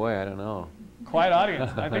 Boy, I don't know. Quiet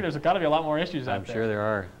audience. I think there's got to be a lot more issues out I'm there. sure there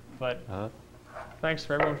are. But thanks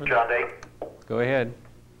for everyone for John that. Day. Go ahead.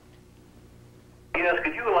 Yes,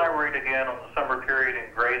 could you elaborate again on the summer period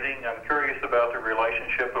in grazing? I'm curious about the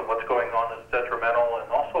relationship of what's going on that's detrimental,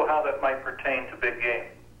 and also how that might pertain to big game.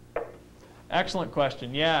 Excellent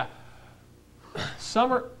question. Yeah.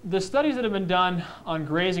 The studies that have been done on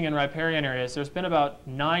grazing in riparian areas, there's been about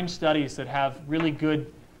 9 studies that have really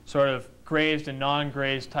good sort of grazed and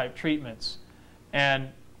non-grazed type treatments. And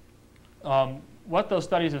what those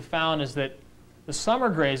studies have found is that the summer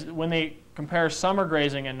graze, when they compare summer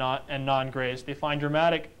grazing and non-grazed, they find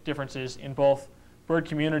dramatic differences in both bird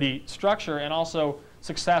community structure and also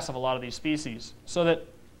success of a lot of these species. So that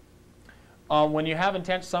when you have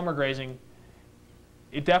intense summer grazing,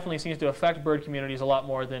 it definitely seems to affect bird communities a lot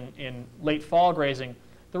more than in late fall grazing.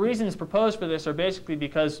 The reasons proposed for this are basically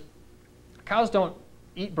because cows don't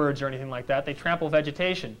eat birds or anything like that. They trample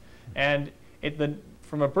vegetation. And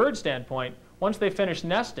from a bird standpoint, once they finish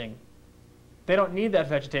nesting, they don't need that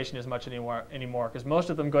vegetation as much anymore because most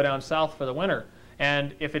of them go down south for the winter.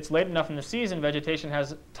 And if it's late enough in the season, vegetation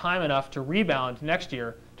has time enough to rebound next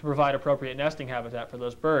year to provide appropriate nesting habitat for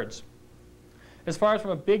those birds. As far as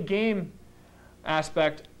from a big game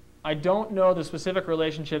aspect, I don't know the specific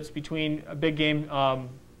relationships between a big game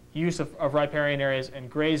use of riparian areas and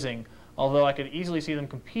grazing, although I could easily see them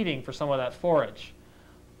competing for some of that forage.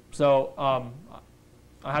 So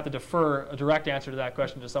I have to defer a direct answer to that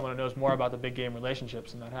question to someone who knows more about the big game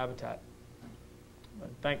relationships in that habitat.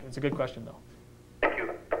 But it's a good question, though. Thank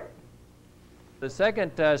you. The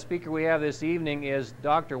second speaker we have this evening is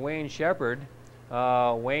Dr. Wayne Shepperd.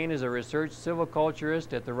 Wayne is a research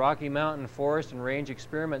silviculturist at the Rocky Mountain Forest and Range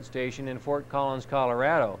Experiment Station in Fort Collins,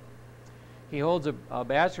 Colorado. He holds a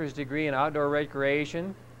bachelor's degree in outdoor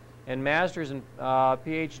recreation and master's and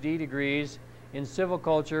PhD degrees in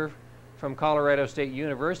silviculture from Colorado State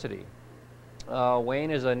University.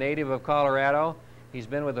 Wayne is a native of Colorado. He's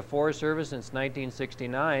been with the Forest Service since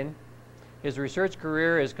 1969. His research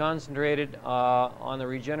career is concentrated on the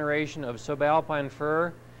regeneration of subalpine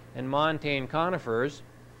fir and montane conifers,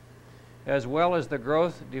 as well as the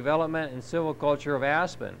growth, development, and silviculture of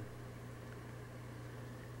aspen.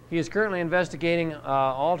 He is currently investigating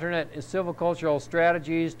alternate silvicultural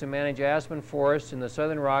strategies to manage aspen forests in the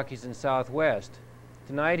southern Rockies and Southwest.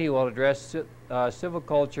 Tonight he will address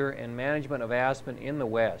silviculture and management of aspen in the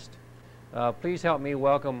West. Please help me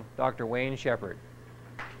welcome Dr. Wayne Shepperd.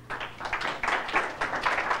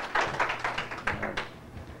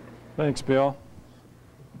 Thanks, Bill.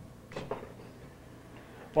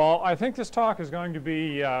 Well, I think this talk is going to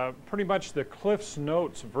be pretty much the Cliff's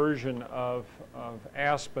Notes version of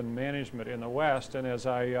aspen management in the West. And as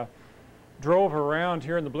I drove around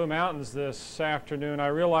here in the Blue Mountains this afternoon, I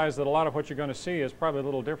realized that a lot of what you're going to see is probably a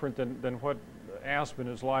little different than what aspen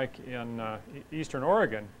is like in eastern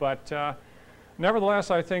Oregon. But nevertheless,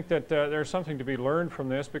 I think that there's something to be learned from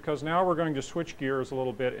this, because now we're going to switch gears a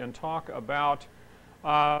little bit and talk about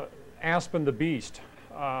aspen the beast.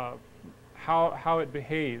 How it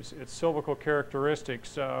behaves, its silvical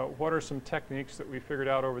characteristics, what are some techniques that we figured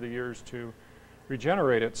out over the years to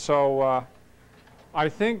regenerate it. So I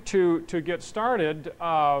think to get started,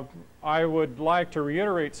 I would like to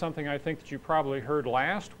reiterate something I think that you probably heard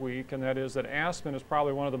last week, and that is that aspen is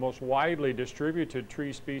probably one of the most widely distributed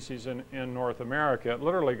tree species in North America. It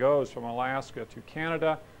literally goes from Alaska to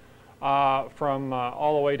Canada, from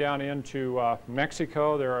all the way down into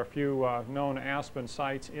Mexico. There are a few known aspen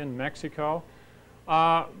sites in Mexico.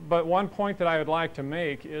 But one point that I would like to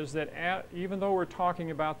make is that even though we're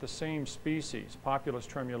talking about the same species, Populus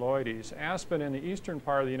tremuloides, aspen in the eastern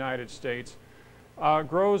part of the United States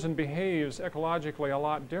grows and behaves ecologically a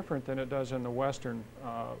lot different than it does in the western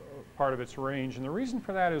part of its range. And the reason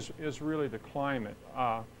for that is really the climate.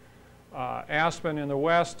 Aspen in the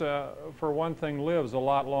west, for one thing, lives a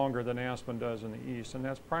lot longer than aspen does in the east, and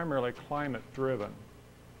that's primarily climate driven.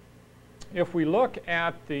 If we look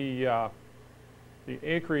at the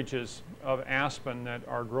acreages of aspen that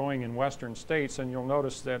are growing in western states, and you'll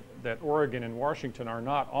notice that Oregon and Washington are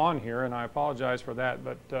not on here, and I apologize for that,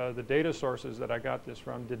 but the data sources that I got this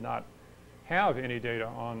from did not have any data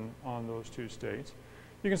on those two states.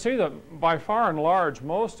 You can see that by far and large,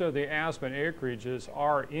 most of the aspen acreages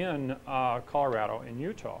are in Colorado and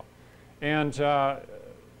Utah. And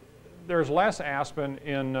there's less aspen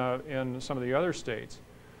in some of the other states.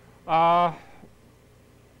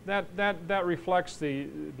 That reflects the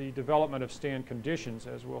development of stand conditions,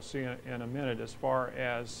 as we'll see in a minute, as far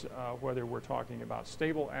as whether we're talking about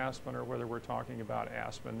stable aspen or whether we're talking about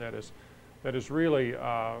aspen that is really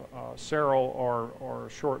sterile or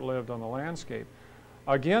short-lived on the landscape.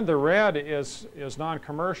 Again, the red is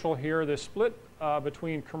non-commercial here. The split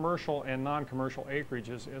between commercial and non-commercial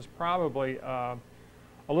acreages is probably a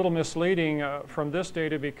little misleading from this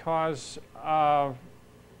data, because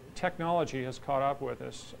technology has caught up with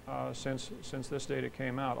us since this data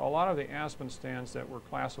came out. A lot of the aspen stands that were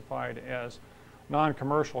classified as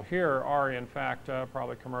non-commercial here are in fact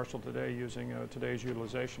probably commercial today using today's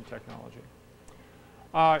utilization technology.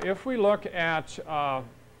 If we look at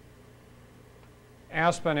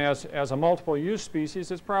aspen as a multiple use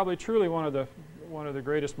species, it's probably truly one of the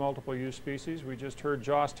greatest multiple use species. We just heard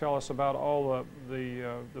Josh tell us about all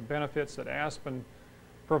the benefits that aspen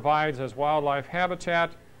provides as wildlife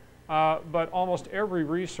habitat, but almost every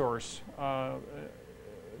resource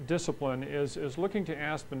discipline is looking to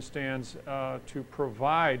aspen stands to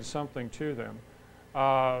provide something to them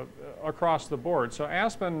across the board. So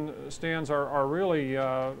aspen stands are really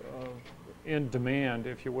in demand,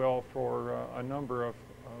 if you will, for a number of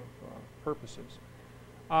purposes.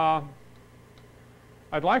 I'd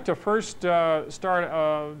like to first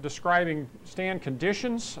start describing stand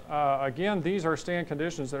conditions. Again, these are stand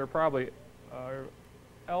conditions that are probably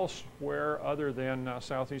elsewhere other than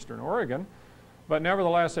southeastern Oregon, but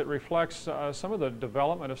nevertheless it reflects some of the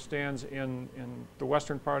development of stands in the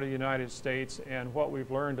western part of the United States and what we've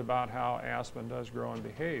learned about how aspen does grow and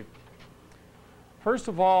behave. First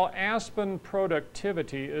of all, aspen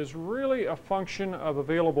productivity is really a function of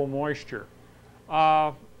available moisture.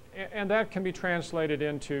 And that can be translated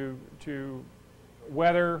into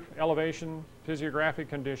weather, elevation, physiographic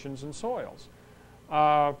conditions, and soils.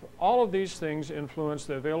 All of these things influence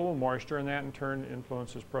the available moisture, and that in turn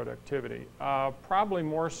influences productivity. Probably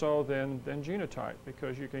more so than genotype,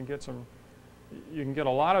 because you can get a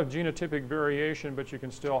lot of genotypic variation, but you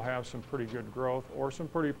can still have some pretty good growth or some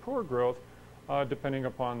pretty poor growth, depending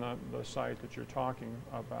upon the site that you're talking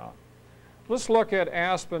about. Let's look at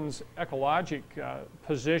aspen's ecologic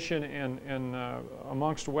position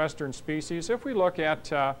amongst western species. If we look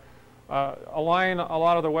at align a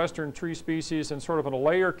lot of the western tree species in sort of a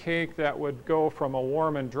layer cake that would go from a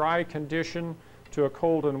warm and dry condition to a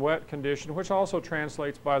cold and wet condition, which also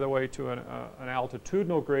translates, by the way, to an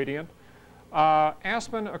altitudinal gradient.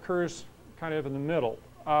 Aspen occurs kind of in the middle.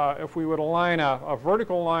 If we would align a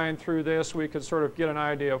vertical line through this, we could sort of get an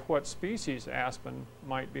idea of what species aspen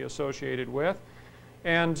might be associated with.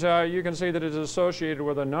 And you can see that it is associated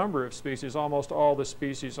with a number of species, almost all the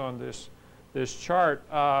species on this chart.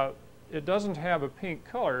 It doesn't have a pink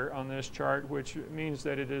color on this chart, which means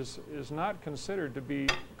that it is not considered to be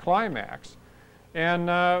climax. And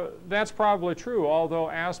that's probably true, although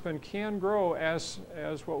aspen can grow as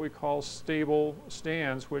what we call stable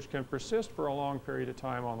stands, which can persist for a long period of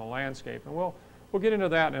time on the landscape. And we'll get into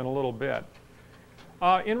that in a little bit.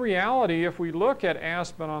 In reality, if we look at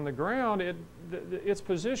aspen on the ground, its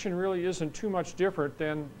position really isn't too much different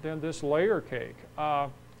than this layer cake.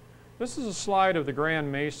 This is a slide of the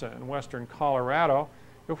Grand Mesa in western Colorado.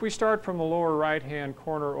 If we start from the lower right-hand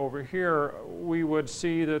corner over here, we would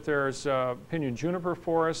see that there's pinyon juniper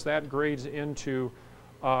forest that grades into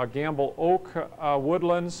gamble oak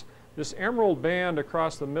woodlands. This emerald band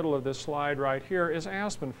across the middle of this slide right here is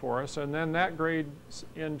aspen forest, and then that grades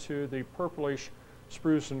into the purplish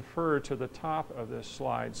spruce and fir to the top of this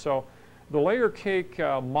slide. So the layer cake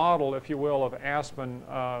model, if you will, of aspen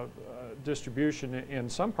distribution in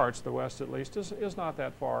some parts of the West at least is not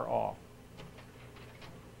that far off.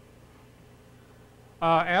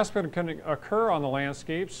 Aspen can occur on the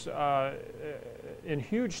landscapes in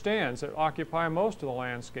huge stands that occupy most of the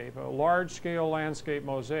landscape, a large-scale landscape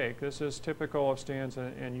mosaic. This is typical of stands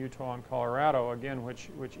in Utah and Colorado, again, which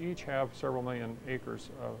each have several million acres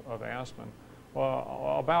of aspen.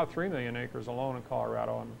 Well, about 3 million acres alone in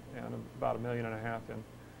Colorado and about 1.5 million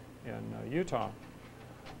in Utah.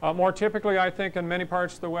 More typically, I think, in many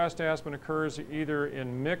parts of the West, aspen occurs either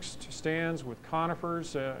in mixed stands with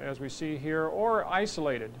conifers, as we see here, or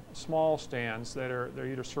isolated small stands they're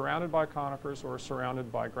either surrounded by conifers or surrounded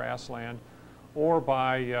by grassland or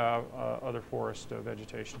by other forest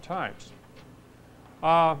vegetation types.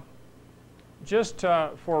 Just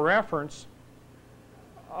for reference,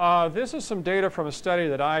 this is some data from a study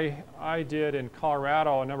that I did in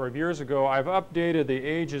Colorado a number of years ago. I've updated the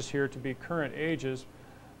ages here to be current ages.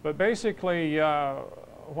 But basically,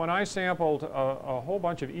 when I sampled a whole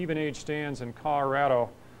bunch of even-age stands in Colorado,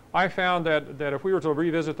 I found that if we were to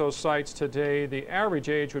revisit those sites today, the average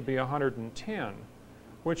age would be 110,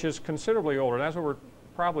 which is considerably older. That's what we're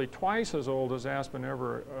probably twice as old as aspen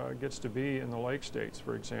ever gets to be in the lake states,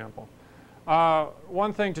 for example.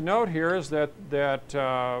 One thing to note here is that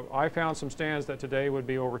I found some stands that today would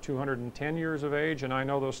be over 210 years of age, and I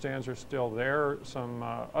know those stands are still there. Some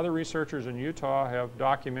other researchers in Utah have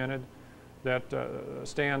documented that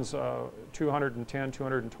stands 210,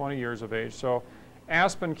 220 years of age. So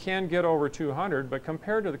aspen can get over 200, but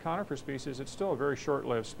compared to the conifer species, it's still a very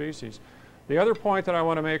short-lived species. The other point that I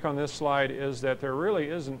want to make on this slide is that there really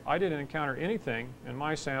isn't, I didn't encounter anything in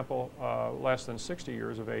my sample less than 60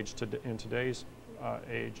 years of age in today's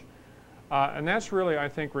age. And that's really, I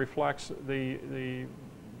think, reflects the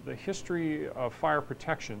history of fire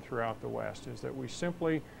protection throughout the West, is that we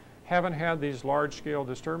simply haven't had these large-scale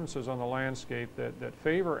disturbances on the landscape that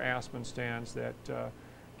favor aspen stands that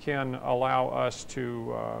can allow us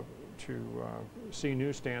to see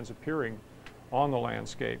new stands appearing on the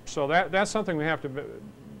landscape. So that's something we have to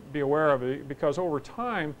be aware of, because over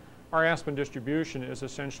time our aspen distribution is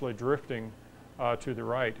essentially drifting to the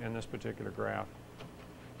right in this particular graph.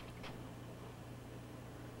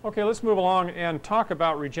 Okay, let's move along and talk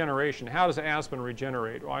about regeneration. How does aspen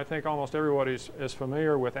regenerate? Well, I think almost everybody is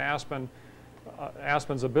familiar with aspen's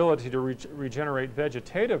ability to regenerate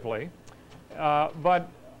vegetatively, but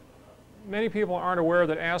many people aren't aware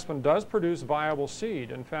that aspen does produce viable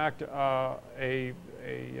seed. In fact, in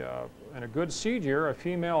a good seed year, a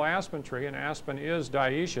female aspen tree, and aspen is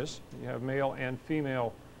dioecious, you have male and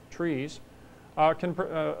female trees,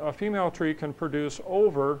 a female tree can produce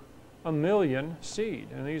over 1 million seed.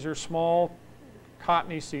 And these are small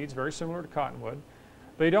cottony seeds, very similar to cottonwood.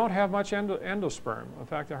 They don't have much endosperm. In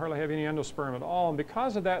fact, they hardly have any endosperm at all. And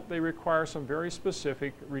because of that, they require some very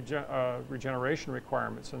specific regeneration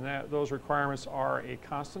requirements. And those requirements are a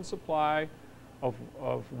constant supply of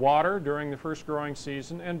water during the first growing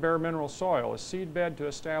season and bare mineral soil, a seed bed to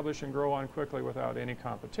establish and grow on quickly without any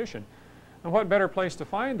competition. And what better place to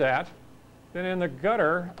find that than in the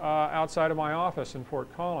gutter outside of my office in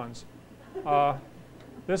Fort Collins.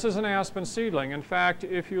 This is an aspen seedling. In fact,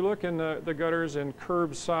 if you look in the gutters and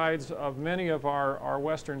curb sides of many of our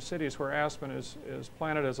western cities where aspen is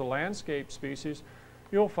planted as a landscape species,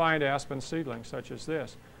 you'll find aspen seedlings such as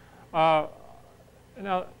this. Now,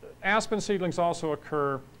 aspen seedlings also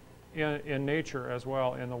occur in nature as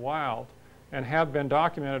well, in the wild, and have been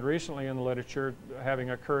documented recently in the literature, having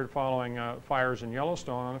occurred following fires in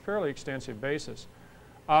Yellowstone on a fairly extensive basis.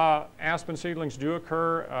 Aspen seedlings do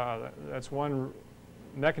occur. That's one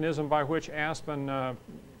mechanism by which aspen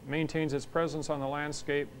maintains its presence on the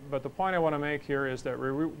landscape. But the point I want to make here is that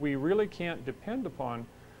we really can't depend upon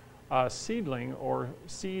seedling or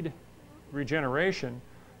seed regeneration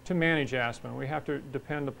to manage aspen. We have to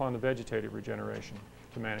depend upon the vegetative regeneration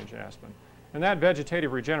to manage aspen. And that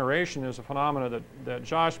vegetative regeneration is a phenomenon that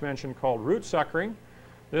Josh mentioned called root suckering.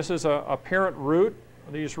 This is a parent root.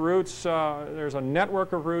 These roots, there's a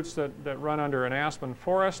network of roots that run under an aspen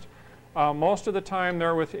forest. Most of the time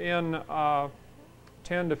they're within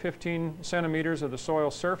 10 to 15 centimeters of the soil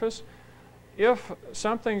surface. If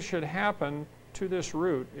something should happen to this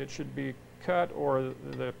root, it should be cut, or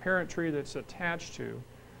the parent tree that's attached to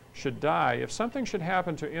should die. If something should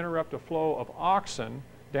happen to interrupt a flow of auxin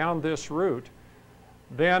down this root,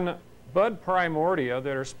 then bud primordia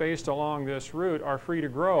that are spaced along this root are free to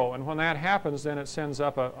grow. And when that happens, then it sends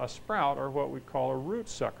up a sprout, or what we call a root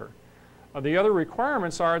sucker. The other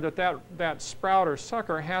requirements are that sprout or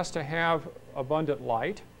sucker has to have abundant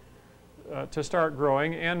light to start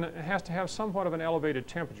growing, and it has to have somewhat of an elevated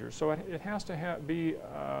temperature. So it has to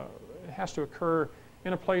it has to occur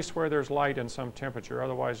in a place where there's light and some temperature.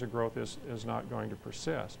 Otherwise, the growth is not going to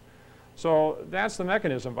persist. So that's the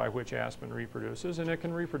mechanism by which aspen reproduces, and it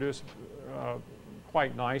can reproduce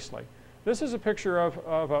quite nicely. This is a picture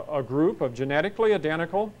of a group of genetically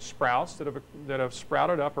identical sprouts that have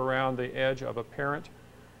sprouted up around the edge of a parent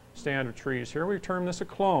stand of trees. Here we term this a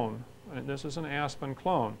clone, and this is an aspen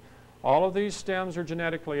clone. All of these stems are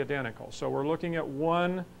genetically identical. So we're looking at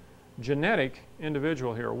one genetic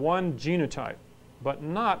individual here, one genotype, but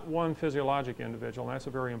not one physiologic individual, and that's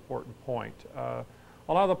a very important point.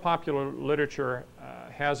 A lot of the popular literature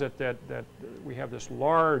has it that we have this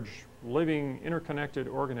large, living, interconnected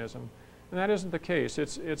organism, and that isn't the case.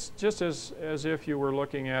 It's just as if you were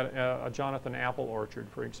looking at a Jonathan apple orchard,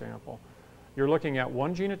 for example. You're looking at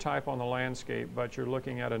one genotype on the landscape, but you're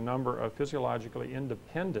looking at a number of physiologically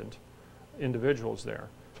independent individuals there.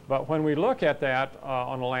 But when we look at that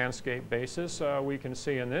on a landscape basis, we can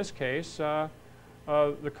see in this case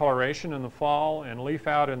the coloration in the fall and leaf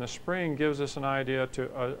out in the spring gives us an idea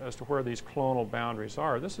as to where these clonal boundaries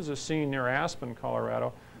are. This is a scene near Aspen,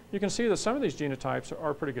 Colorado. You can see that some of these genotypes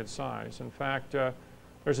are pretty good size. In fact,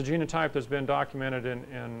 there's a genotype that's been documented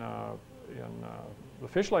in the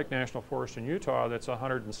Fish Lake National Forest in Utah that's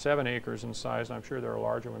 107 acres in size, and I'm sure there are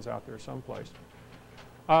larger ones out there someplace.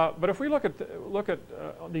 But if we look at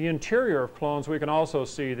the interior of clones, we can also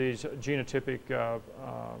see these genotypic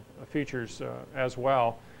features as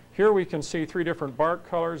well. Here we can see three different bark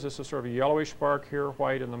colors. This is sort of a yellowish bark here,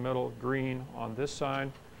 white in the middle, green on this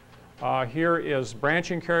side. Here is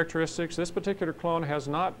branching characteristics. This particular clone has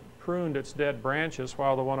not pruned its dead branches,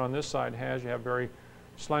 while the one on this side has. You have very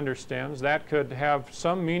slender stems. That could have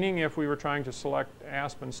some meaning if we were trying to select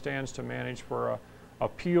aspen stands to manage for a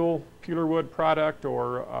peeler wood product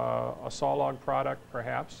or a saw log product,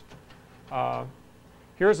 perhaps.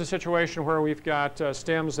 Here's a situation where we've got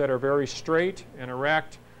stems that are very straight and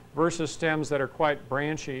erect versus stems that are quite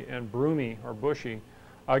branchy and broomy or bushy.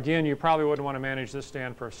 Again, you probably wouldn't want to manage this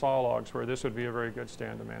stand for saw logs, where this would be a very good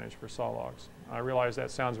stand to manage for saw logs. I realize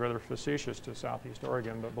that sounds rather facetious to Southeast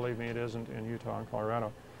Oregon, but believe me, it isn't in Utah and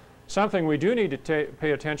Colorado. Something we do need to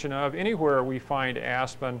pay attention of anywhere we find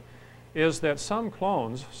aspen is that some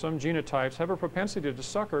clones, some genotypes, have a propensity to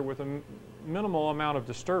sucker with a minimal amount of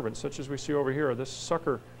disturbance, such as we see over here. This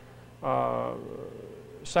sucker,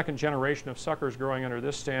 second generation of suckers growing under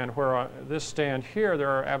this stand, where this stand here, there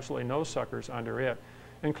are absolutely no suckers under it.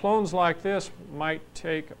 And clones like this might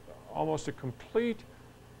take almost a complete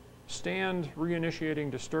stand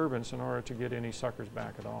reinitiating disturbance in order to get any suckers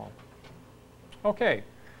back at all. Okay,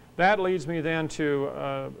 that leads me then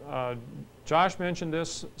to, Josh mentioned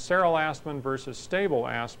this, sterile aspen versus stable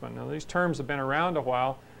aspen. Now these terms have been around a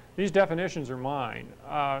while. These definitions are mine.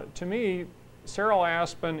 To me, sterile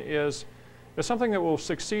aspen is something that will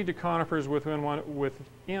succeed to conifers within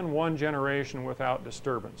one generation without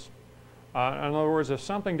disturbance. In other words, if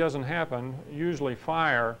something doesn't happen, usually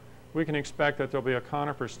fire, we can expect that there'll be a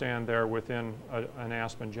conifer stand there within an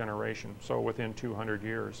aspen generation, so within 200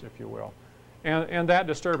 years, if you will. And that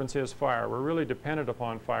disturbance is fire. We're really dependent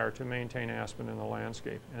upon fire to maintain aspen in the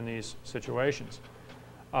landscape in these situations.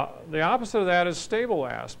 The opposite of that is stable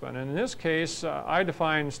aspen. And in this case, I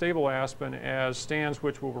define stable aspen as stands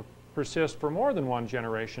which will persist for more than one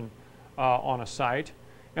generation on a site.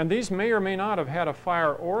 And these may or may not have had a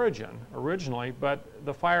fire origin originally, but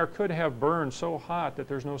the fire could have burned so hot that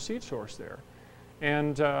there's no seed source there.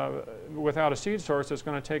 And without a seed source, it's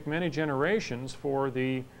going to take many generations for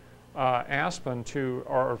the aspen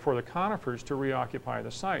or for the conifers to reoccupy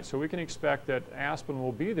the site. So we can expect that aspen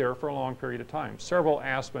will be there for a long period of time, several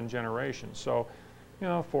aspen generations. So you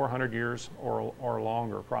know, 400 years or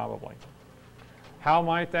longer probably. How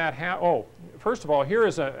might that happen? Oh, first of all, here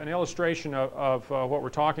is an illustration of what we're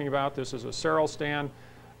talking about. This is a seral stand.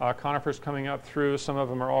 Conifers coming up through. Some of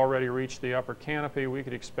them are already reached the upper canopy. We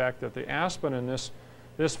could expect that the aspen in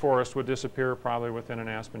this forest would disappear probably within an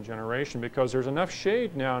aspen generation, because there's enough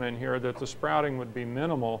shade down in here that the sprouting would be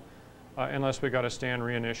minimal unless we got a stand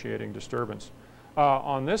reinitiating disturbance.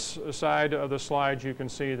 On this side of the slide, you can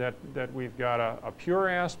see that we've got a pure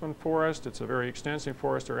aspen forest. It's a very extensive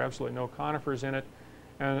forest. There are absolutely no conifers in it.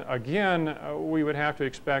 And again, we would have to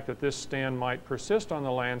expect that this stand might persist on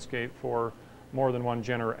the landscape for more than one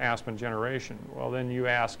aspen generation. Well, then you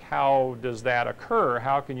ask, how does that occur?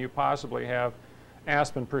 How can you possibly have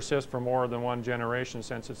aspen persist for more than one generation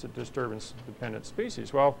since it's a disturbance-dependent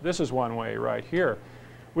species? Well, this is one way right here.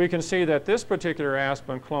 We can see that this particular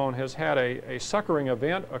aspen clone has had a suckering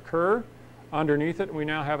event occur underneath it, and we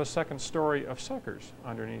now have a second story of suckers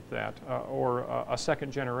underneath that, or a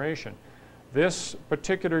second generation. This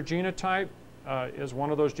particular genotype is one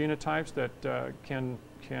of those genotypes that can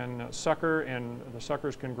sucker, and the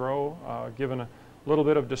suckers can grow given a little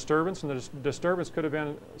bit of disturbance, and the disturbance could have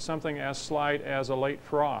been something as slight as a late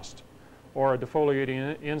frost or a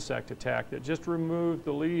defoliating insect attack that just removed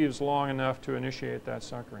the leaves long enough to initiate that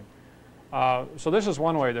suckering. So this is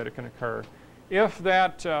one way that it can occur. If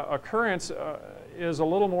that occurrence is a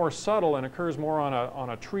little more subtle and occurs more on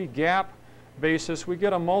a tree gap basis, we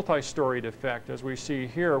get a multi-storied effect, as we see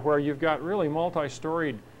here, where you've got really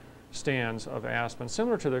multi-storied stands of aspen,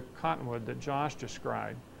 similar to the cottonwood that Josh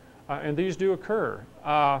described. And these do occur.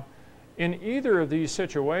 In either of these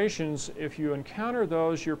situations, if you encounter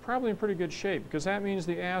those, you're probably in pretty good shape, because that means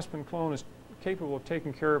the aspen clone is capable of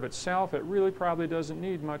taking care of itself. It really probably doesn't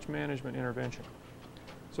need much management intervention.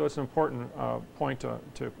 So it's an important point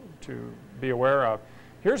to be aware of.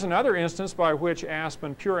 Here's another instance by which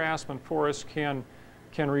pure aspen forests can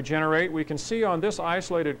regenerate. We can see on this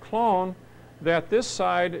isolated clone that this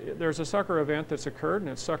side, there's a sucker event that's occurred,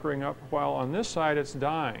 and it's suckering up, while on this side it's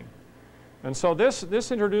dying. And so this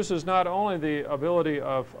introduces not only the ability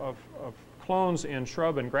of clones in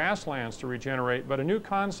shrub and grasslands to regenerate, but a new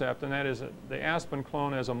concept, and that is the aspen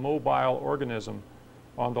clone as a mobile organism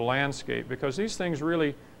on the landscape, because these things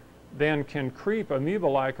really then can creep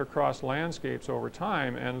amoeba-like across landscapes over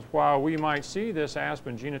time. And while we might see this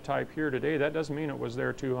aspen genotype here today, that doesn't mean it was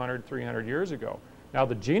there 200, 300 years ago. Now,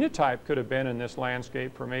 the genotype could have been in this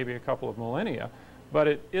landscape for maybe a couple of millennia, but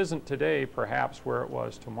it isn't today perhaps where it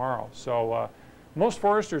was tomorrow. So most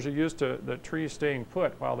foresters are used to the trees staying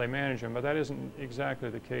put while they manage them, but that isn't exactly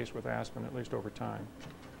the case with aspen, at least over time.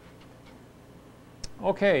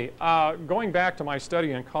 Okay, going back to my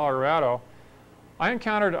study in Colorado,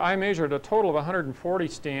 I measured a total of 140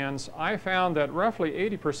 stands. I found that roughly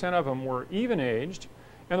 80% of them were even-aged,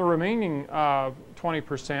 and the remaining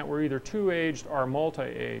 20% were either two-aged or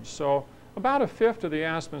multi-aged. So about a fifth of the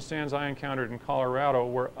aspen stands I encountered in Colorado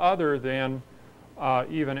were other than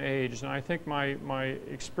even-aged. And I think my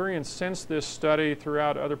experience since this study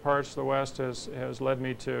throughout other parts of the West has led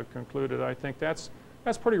me to conclude that I think that's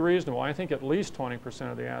pretty reasonable. I think at least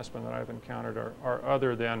 20% of the aspen that I've encountered are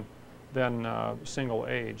other than single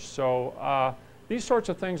age. So these sorts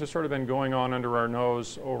of things have sort of been going on under our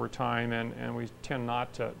nose over time, and we tend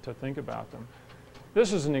not to think about them.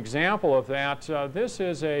 This is an example of that. This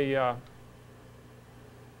is a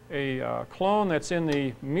clone that's in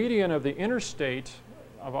the median of the interstate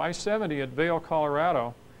of I-70 at Vail,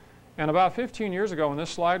 Colorado. And about 15 years ago when this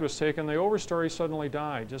slide was taken, the overstory suddenly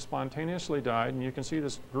died, just spontaneously died. And you can see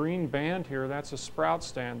this green band here, that's a sprout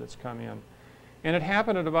stand that's come in. And it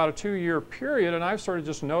happened in about a 2-year period, and I've sort of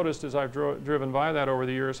just noticed as I've driven by that over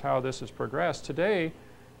the years how this has progressed. Today,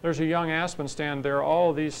 there's a young aspen stand there. All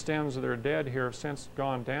of these stems that are dead here have since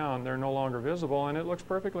gone down. They're no longer visible, and it looks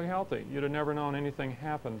perfectly healthy. You'd have never known anything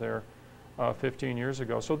happened there 15 years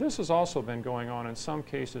ago. So this has also been going on in some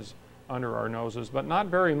cases under our noses, but not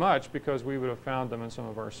very much, because we would have found them in some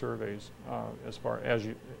of our surveys as far as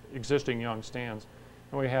existing young stands,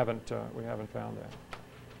 and we haven't found that.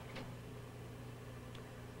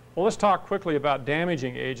 Well, let's talk quickly about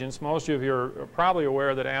damaging agents. Most of you are probably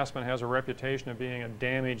aware that aspen has a reputation of being a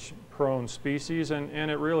damage-prone species, and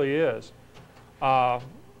it really is.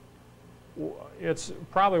 It's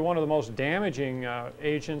probably one of the most damaging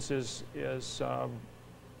agents is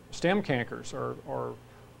stem cankers, or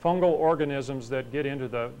fungal organisms that get into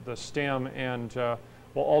the stem and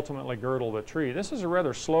will ultimately girdle the tree. This is a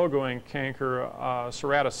rather slow-going canker,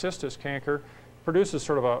 ceratocystis canker. Produces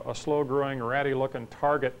sort of a slow-growing, ratty-looking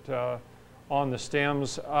target on the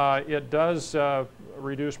stems. It does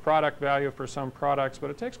reduce product value for some products,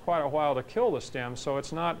 but it takes quite a while to kill the stem, so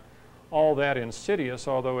it's not all that insidious,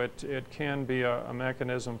 although it can be a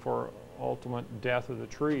mechanism for ultimate death of the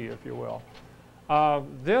tree, if you will.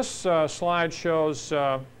 This slide shows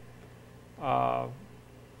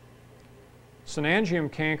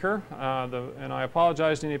Synangium canker, and I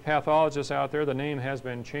apologize to any pathologists out there. The name has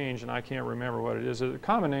been changed, and I can't remember what it is. The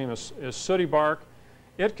common name is sooty bark.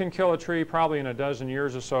 It can kill a tree probably in a dozen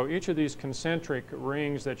years or so. Each of these concentric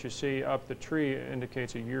rings that you see up the tree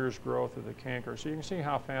indicates a year's growth of the canker. So you can see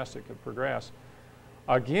how fast it could progress.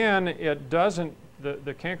 Again, it doesn't,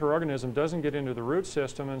 the canker organism doesn't get into the root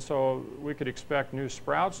system, and so we could expect new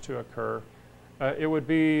sprouts to occur. It would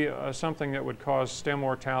be something that would cause stem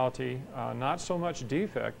mortality, not so much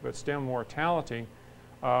defect, but stem mortality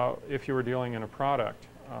if you were dealing in a product,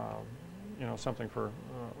 you know, something for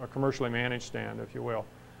a commercially managed stand, if you will.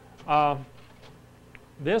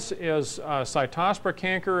 This is Cytospora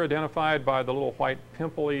canker, identified by the little white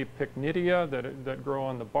pimply pycnidia that grow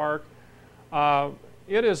on the bark.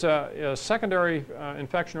 It is a secondary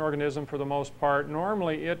infection organism for the most part.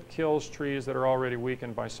 Normally it kills trees that are already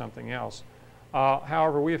weakened by something else.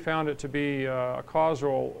 However, we have found it to be a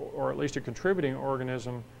causal, or at least a contributing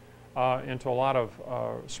organism into a lot of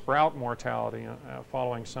sprout mortality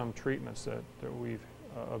following some treatments that we've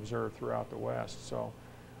observed throughout the West. So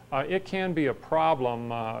it can be a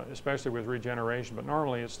problem, especially with regeneration, but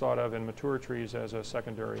normally it's thought of in mature trees as a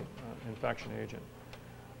secondary infection agent.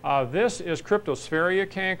 This is Cryptosphaeria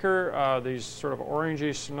canker. These sort of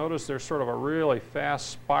orangey, notice there's sort of a really fast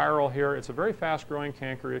spiral here. It's a very fast growing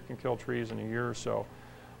canker. It can kill trees in a year or so.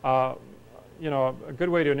 You know, a good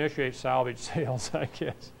way to initiate salvage sales, I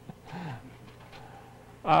guess.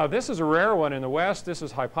 This is a rare one in the West. This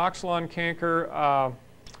is Hypoxylon canker.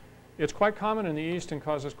 It's quite common in the East and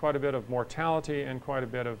causes quite a bit of mortality and quite a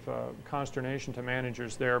bit of consternation to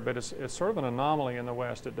managers there, but it's sort of an anomaly in the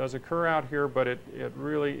West. It does occur out here, but it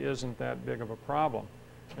really isn't that big of a problem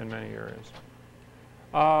in many areas.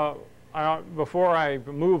 Before I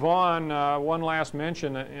move on, one last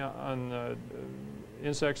mention on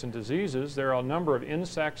insects and diseases. There are a number of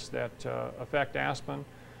insects that affect aspen.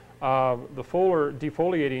 The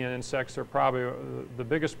defoliating insects are probably the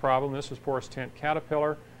biggest problem. This is forest tent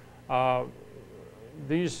caterpillar.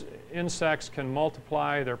 These insects can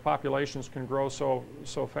multiply, their populations can grow so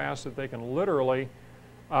fast that they can literally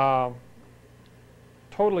totally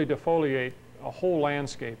defoliate a whole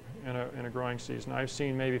landscape in a growing season. I've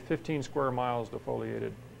seen maybe 15 square miles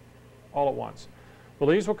defoliated all at once. The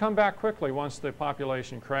leaves will come back quickly once the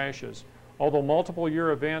population crashes, although multiple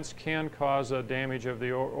year events can cause a damage of the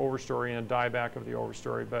overstory and a dieback of the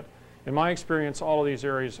overstory. But in my experience, all of these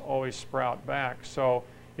areas always sprout back. So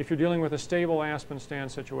if you're dealing with a stable aspen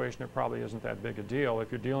stand situation, it probably isn't that big a deal.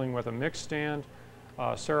 If you're dealing with a mixed stand,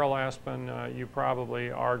 seral aspen, you probably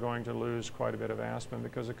are going to lose quite a bit of aspen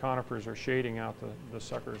because the conifers are shading out the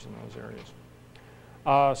suckers in those areas.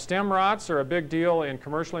 Stem rots are a big deal in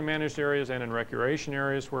commercially managed areas and in recreation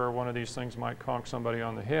areas where one of these things might conk somebody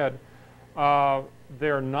on the head.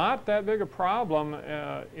 They're not that big a problem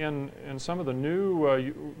in some of the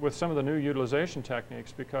new, with some of the new utilization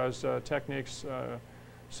techniques, because techniques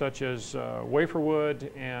such as wafer wood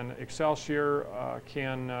and Excelsior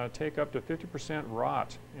can take up to 50%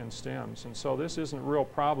 rot in stems. And so this isn't a real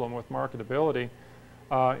problem with marketability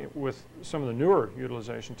with some of the newer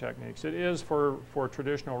utilization techniques. It is for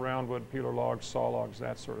traditional roundwood, peeler logs, saw logs,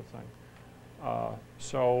 that sort of thing.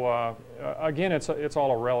 Again, it's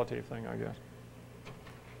all a relative thing, I guess.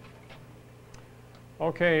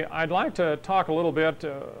 Okay, I'd like to talk a little bit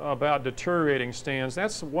about deteriorating stands.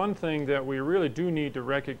 That's one thing that we really do need to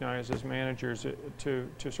recognize as managers to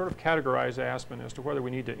sort of categorize aspen as to whether we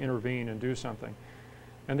need to intervene and do something.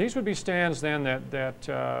 And these would be stands then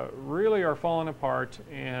that really are falling apart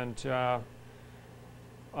and they're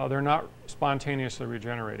not spontaneously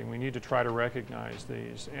regenerating. We need to try to recognize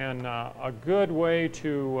these. And a good way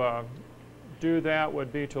to do that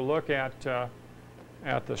would be to look at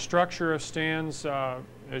the structure of stands.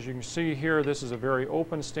 As you can see here, this is a very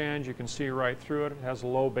open stand. You can see right through it. It has a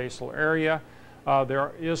low basal area.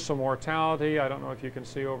 There is some mortality. I don't know if you can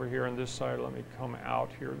see over here on this side. Let me come out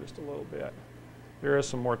here just a little bit. There is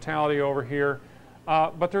some mortality over here,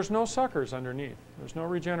 but there's no suckers underneath. There's no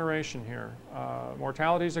regeneration here.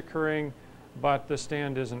 Mortality is occurring, but the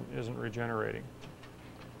stand isn't regenerating.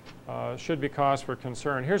 Should be cause for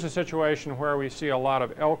concern. Here's a situation where we see a lot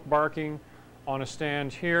of elk barking on a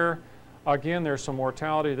stand here. Again, there's some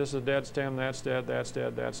mortality. This is a dead stem, that's dead, that's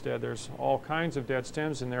dead, that's dead. There's all kinds of dead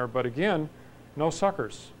stems in there, but again, no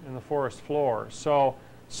suckers in the forest floor. So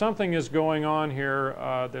something is going on here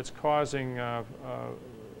that's causing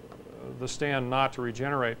the stand not to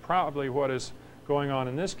regenerate. Probably what is going on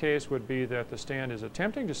in this case would be that the stand is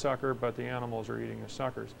attempting to sucker, but the animals are eating the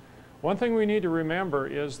suckers. One thing we need to remember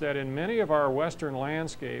is that in many of our western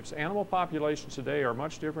landscapes, animal populations today are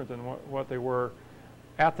much different than what they were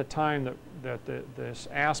at the time that this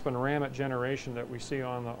aspen ramette generation that we see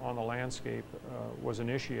on the landscape was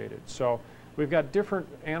initiated. So we've got different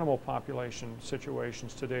animal population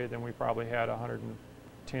situations today than we probably had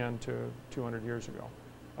 110 to 200 years ago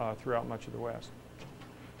throughout much of the West.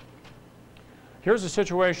 Here's a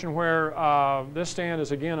situation where this stand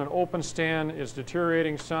is again an open stand. It's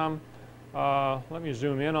deteriorating some. Let me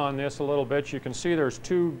zoom in on this a little bit. You can see there's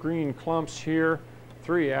 2 green clumps here,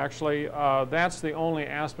 3 actually. That's the only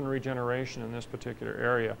aspen regeneration in this particular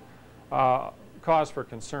area. Cause for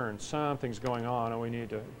concern. Something's going on, and we need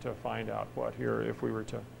to find out what here if we were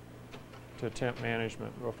to attempt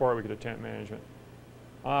management, before we could attempt management.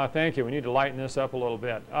 Thank you. We need to lighten this up a little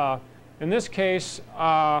bit. In this case,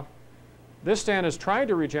 this stand has tried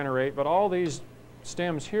to regenerate, but all these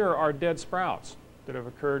stems here are dead sprouts that have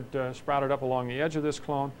occurred, sprouted up along the edge of this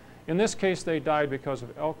clone. In this case, they died because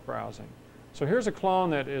of elk browsing. So here's a clone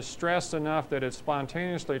that is stressed enough that it's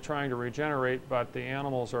spontaneously trying to regenerate, but the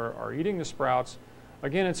animals are eating the sprouts.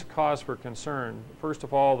 Again, it's a cause for concern. First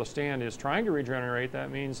of all, the stand is trying to regenerate. That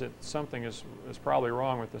means that something is probably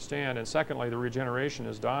wrong with the stand. And secondly, the regeneration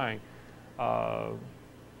is dying.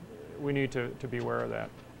 We need to be aware of that.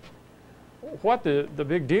 What the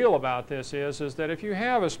big deal about this is that if you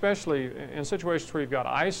have, especially in situations where you've got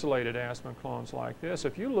isolated aspen clones like this,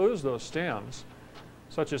 if you lose those stems,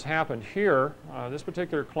 such as happened here, this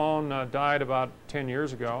particular clone died about 10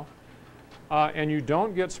 years ago, and you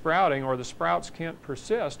don't get sprouting or the sprouts can't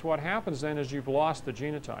persist, what happens then is you've lost the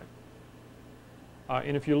genotype.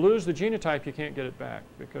 And if you lose the genotype, you can't get it back,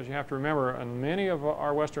 because you have to remember, in many of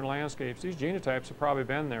our western landscapes, these genotypes have probably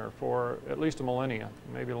been there for at least a millennia,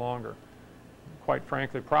 maybe longer. Quite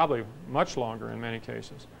frankly, probably much longer in many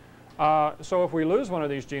cases. So if we lose one of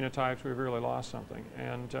these genotypes, we've really lost something.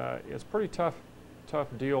 And it's a pretty tough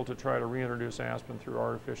deal to try to reintroduce aspen through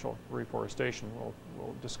artificial reforestation.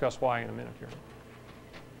 We'll discuss why in a minute here.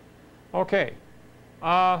 Okay.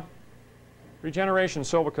 Regeneration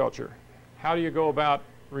silviculture. How do you go about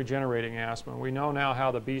regenerating aspen? We know now how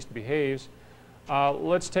the beast behaves.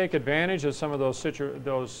 Let's take advantage of some of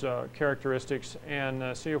those characteristics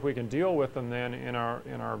and see if we can deal with them then in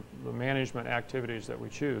the management activities that we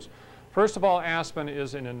choose. First of all, aspen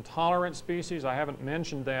is an intolerant species. I haven't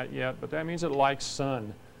mentioned that yet, but that means it likes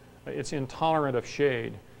sun. It's intolerant of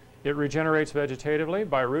shade. It regenerates vegetatively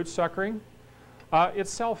by root suckering. It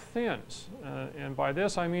self-thins, and by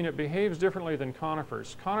this I mean it behaves differently than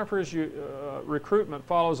conifers. Conifers, recruitment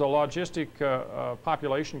follows a logistic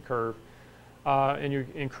population curve, and you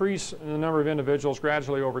increase the number of individuals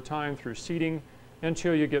gradually over time through seeding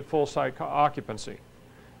until you get full site occupancy.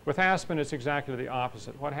 With aspen, it's exactly the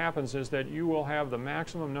opposite. What happens is that you will have the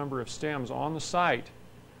maximum number of stems on the site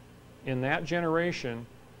in that generation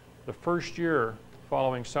the first year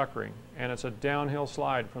following suckering, and it's a downhill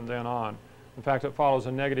slide from then on. In fact, it follows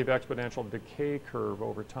a negative exponential decay curve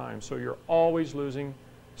over time. So you're always losing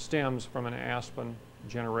stems from an aspen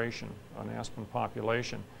generation, an aspen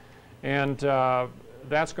population. And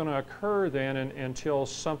that's going to occur then until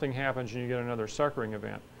something happens and you get another suckering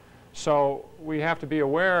event. So we have to be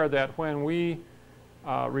aware that when we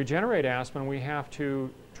regenerate aspen, we have to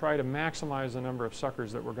try to maximize the number of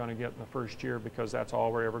suckers that we're going to get in the first year, because that's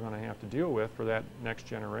all we're ever going to have to deal with for that next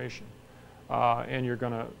generation. And you're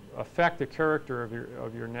going to affect the character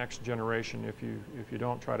of your next generation if you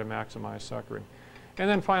don't try to maximize suckering. And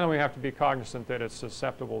then finally, we have to be cognizant that it's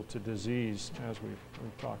susceptible to disease, as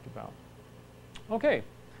we've talked about. Okay.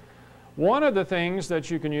 One of the things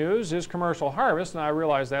that you can use is commercial harvest, and I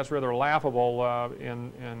realize that's rather laughable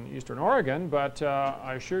in eastern Oregon, but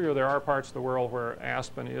I assure you there are parts of the world where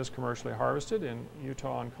aspen is commercially harvested, in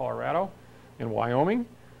Utah and Colorado, in Wyoming,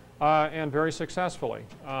 and very successfully.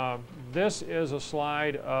 This is a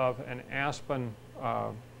slide of an aspen.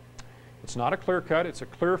 It's not a clear cut, it's a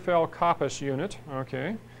clear fell coppice unit,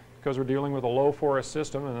 okay, because we're dealing with a low forest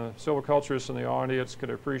system, and the silviculturists in the audience could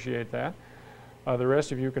appreciate that. The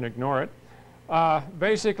rest of you can ignore it.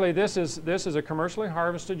 Basically, this is a commercially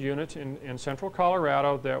harvested unit in central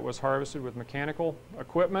Colorado that was harvested with mechanical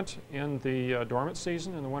equipment in the dormant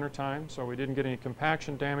season in the wintertime, so we didn't get any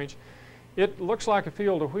compaction damage. It looks like a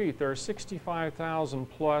field of wheat. There are 65,000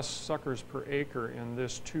 plus suckers per acre in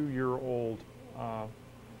this 2-year-old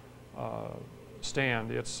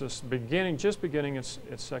stand. It's just beginning its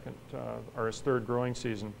second or its third growing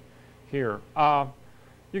season here.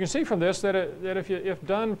 you can see from this that, if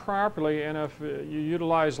done properly and if you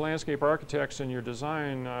utilize landscape architects in your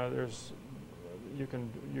design, you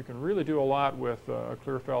can really do a lot with a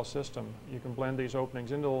clear fell system. You can blend these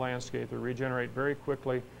openings into the landscape. They regenerate very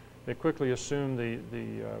quickly. They quickly assume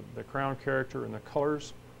the crown character and the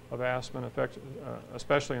colors of aspen,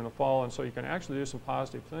 especially in the fall. And so you can actually do some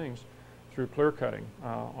positive things through clear cutting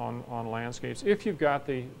on landscapes if you've got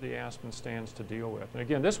the aspen stands to deal with. And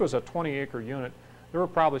again, this was a 20-acre unit. There were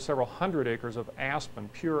probably several hundred acres of aspen,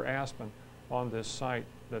 pure aspen, on this site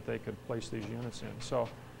that they could place these units in. So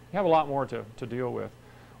you have a lot more to deal with.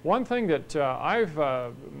 One thing that I've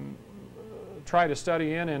tried to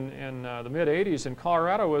study in the mid-'80s in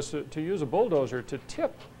Colorado was to use a bulldozer to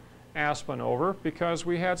tip aspen over, because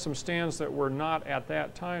we had some stands that were not at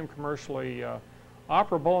that time commercially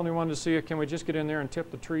operable, and we wanted to see, can we just get in there and tip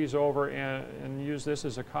the trees over and use this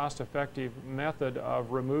as a cost-effective method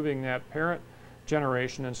of removing that parent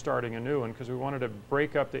generation and starting a new one, because we wanted to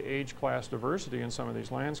break up the age class diversity in some of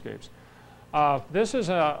these landscapes. This is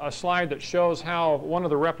a slide that shows how one of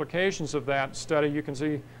the replications of that study. You can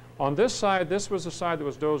see on this side, this was the side that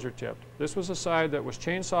was dozer tipped. This was the side that was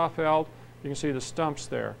chainsaw felled. You can see the stumps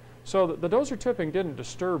there. So the dozer tipping didn't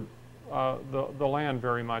disturb the land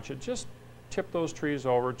very much. It just tipped those trees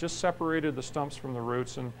over, just separated the stumps from the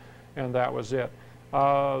roots, and that was it.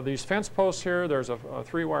 These fence posts here, there's a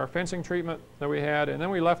 3-wire fencing treatment that we had, and then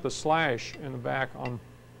we left the slash in the back on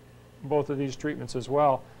both of these treatments as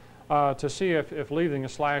well to see if leaving a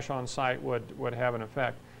slash on site would have an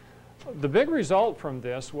effect. The big result from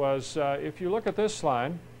this was, if you look at this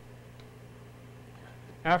slide,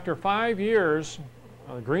 after 5 years,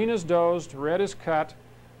 green is dozed, red is cut.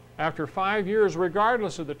 After 5 years,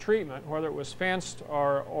 regardless of the treatment, whether it was fenced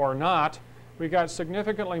or not, we got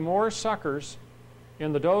significantly more suckers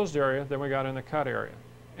in the dozed area than we got in the cut area.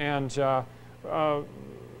 And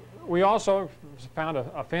we also found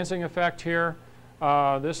a fencing effect here.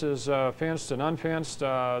 This is fenced and unfenced.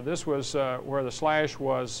 This was where the slash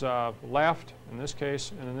was left in this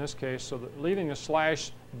case and in this case. So leaving the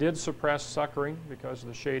slash did suppress suckering because of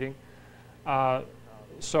the shading.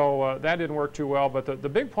 So that didn't work too well. But the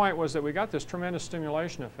big point was that we got this tremendous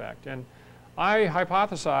stimulation effect. And I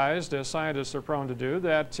hypothesized, as scientists are prone to do,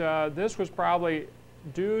 that this was probably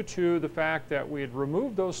due to the fact that we had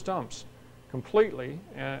removed those stumps completely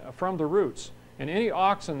from the roots. And any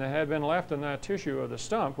auxin that had been left in that tissue of the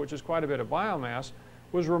stump, which is quite a bit of biomass,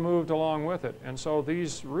 was removed along with it. And so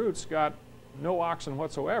these roots got no auxin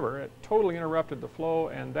whatsoever. It totally interrupted the flow,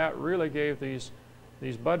 and that really gave these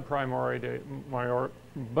bud primordia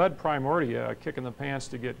a kick in the pants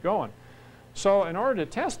to get going. So in order to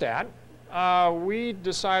test that, we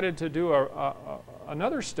decided to do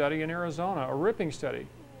another study in Arizona, a ripping study.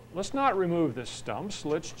 Let's not remove the stumps.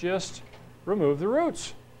 Let's just remove the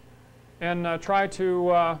roots and try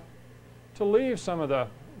to leave some of the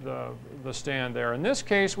stand there. In this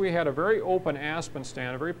case, we had a very open aspen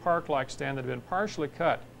stand, a very park-like stand that had been partially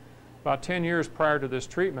cut about 10 years prior to this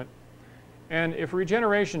treatment. And if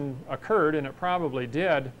regeneration occurred, and it probably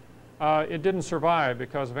did, it didn't survive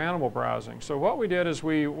because of animal browsing. So what we did is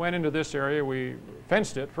we went into this area, we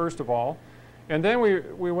fenced it first of all, and then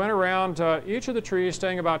we went around each of the trees,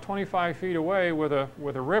 staying about 25 feet away with a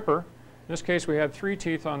ripper. In this case, we had 3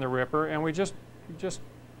 teeth on the ripper, and we just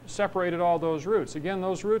separated all those roots. Again,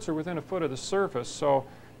 those roots are within a foot of the surface, so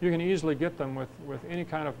you can easily get them with any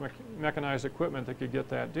kind of mechanized equipment that could get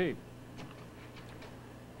that deep.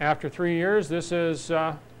 After 3 years, this is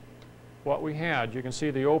what we had. You can see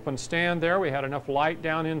the open stand there. We had enough light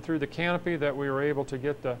down in through the canopy that we were able to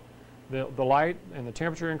get the light and the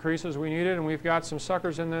temperature increases we needed, and we've got some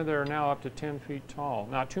suckers in there that are now up to 10 feet tall.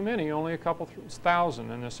 Not too many, only a couple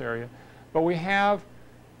thousand in this area. But we have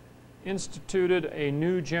instituted a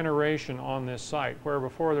new generation on this site, where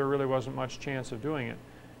before there really wasn't much chance of doing it.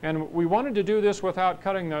 And we wanted to do this without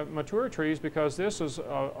cutting the mature trees, because this is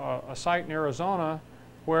a site in Arizona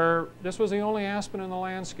where this was the only aspen in the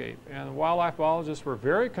landscape. And wildlife biologists were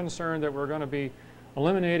very concerned that we're going to be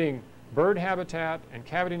eliminating bird habitat and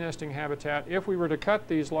cavity nesting habitat if we were to cut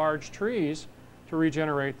these large trees to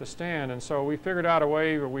regenerate the stand. And so we figured out a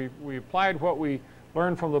way where we applied what we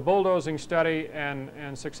learned from the bulldozing study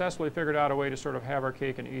and successfully figured out a way to sort of have our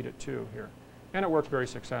cake and eat it too here. And it worked very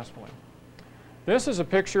successfully. This is a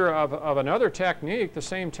picture of another technique, the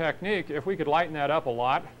same technique. If we could lighten that up a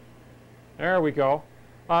lot. There we go.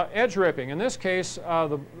 Edge ripping. In this case,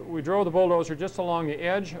 we drove the bulldozer just along the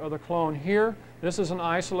edge of the clone here. This is an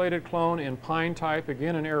isolated clone in pine type,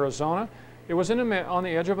 again in Arizona. It was on the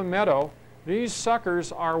edge of a meadow. These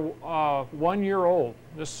suckers are 1 year old.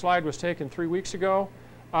 This slide was taken 3 weeks ago.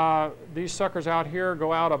 These suckers out here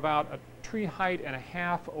go out about a tree height and a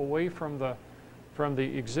half away from the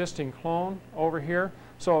existing clone over here.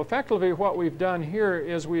 So effectively what we've done here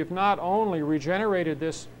is we've not only regenerated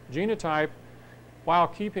this genotype while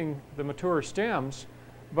keeping the mature stems,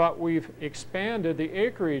 but we've expanded the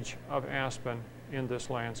acreage of aspen in this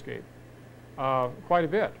landscape quite a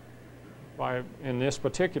bit. In this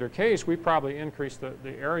particular case, we probably increased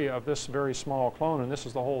the area of this very small clone, and this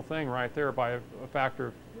is the whole thing right there, by a factor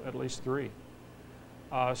of at least 3.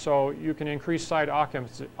 So you can increase site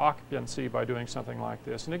occupancy by doing something like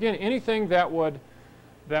this. And again, anything that would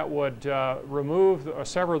remove or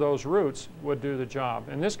sever those roots would do the job.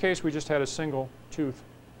 In this case, we just had a single tooth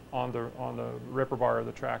on the ripper bar of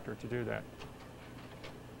the tractor to do that.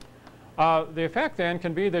 The effect then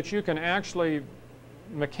can be that you can actually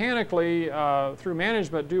mechanically, through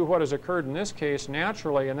management, do what has occurred in this case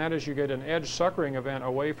naturally, and that is you get an edge suckering event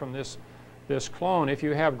away from this clone. If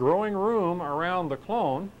you have growing room around the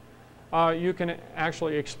clone, you can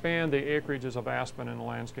actually expand the acreages of aspen in the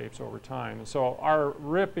landscapes over time. And so our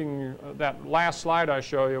ripping, that last slide I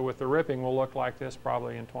show you with the ripping, will look like this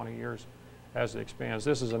probably in 20 years as it expands.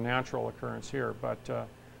 This is a natural occurrence here, but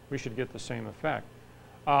we should get the same effect.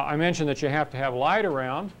 I mentioned that you have to have light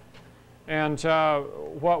around, and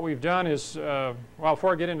what we've done is, well,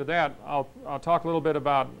 before I get into that, I'll talk a little bit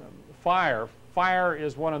about fire. Fire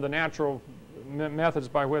is one of the natural methods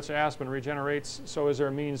by which aspen regenerates, so is there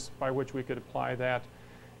a means by which we could apply that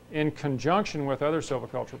in conjunction with other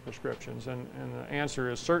silvicultural prescriptions? And the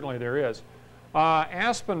answer is certainly there is.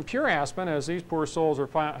 Aspen, pure aspen, as these poor souls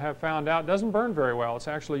have found out, doesn't burn very well. It's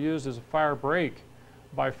actually used as a fire break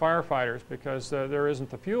by firefighters because there isn't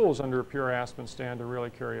the fuels under a pure aspen stand to really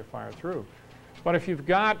carry a fire through. But if you've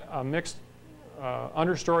got a mixed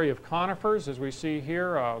understory of conifers, as we see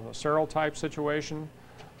here, a seral type situation,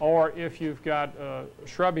 or if you've got a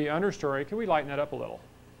shrubby understory, can we lighten that up a little?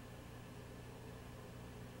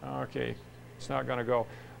 Okay, it's not going to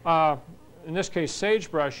go. In this case,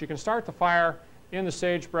 sagebrush, you can start the fire in the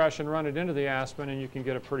sagebrush and run it into the aspen, and you can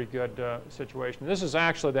get a pretty good situation. This is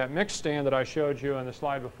actually that mixed stand that I showed you on the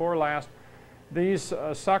slide before last. These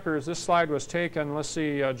suckers, this slide was taken, let's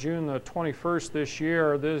see, June the 21st this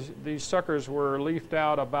year. These suckers were leafed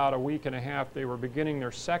out about a week and a half. They were beginning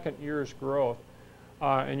their second year's growth.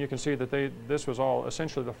 And you can see that this was all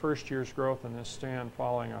essentially the first year's growth in this stand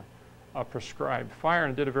following a prescribed fire,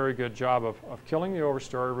 and did a very good job of killing the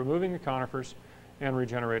overstory, removing the conifers, and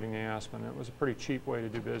regenerating the aspen. It was a pretty cheap way to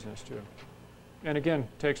do business too. And again,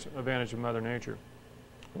 takes advantage of Mother Nature.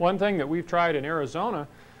 One thing that we've tried in Arizona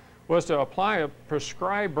was to apply a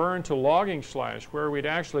prescribed burn to logging slash, where we'd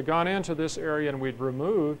actually gone into this area and we'd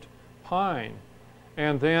removed pine.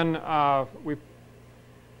 And then we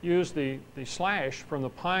used the slash from the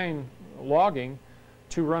pine logging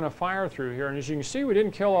to run a fire through here. And as you can see, we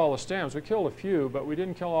didn't kill all the stems. We killed a few, but we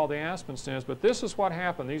didn't kill all the aspen stems. But this is what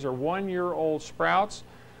happened. These are 1-year-old sprouts.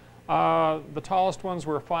 The tallest ones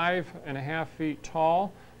were 5.5 feet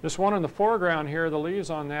tall. This one in the foreground here, the leaves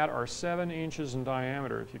on that are 7 inches in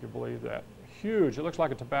diameter, if you could believe that. Huge. It looks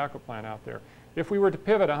like a tobacco plant out there. If we were to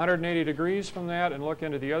pivot 180 degrees from that and look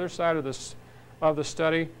into the other side of the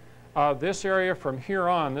study, this area from here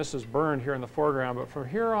on, this is burned here in the foreground, but from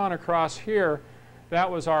here on across here, that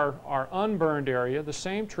was our unburned area, the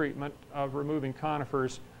same treatment of removing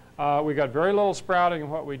conifers. We got very little sprouting, and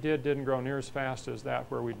what we didn't grow near as fast as that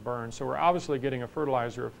where we'd burned. So we're obviously getting a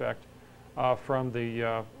fertilizer effect from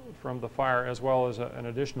the fire, as well as an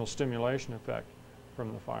additional stimulation effect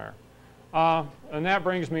from the fire. And that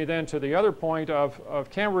brings me then to the other point of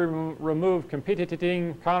can we remove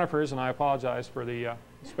competing conifers, and I apologize for the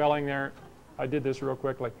spelling there. I did this real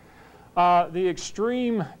quickly. The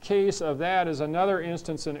extreme case of that is another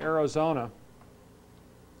instance in Arizona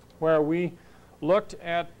where we looked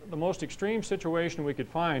at the most extreme situation we could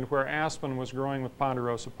find where aspen was growing with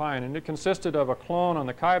ponderosa pine. And it consisted of a clone on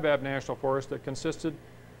the Kaibab National Forest that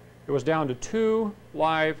it was down to 2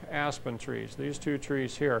 live aspen trees, these 2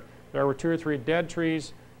 trees here. There were 2 or 3 dead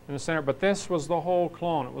trees in the center, but this was the whole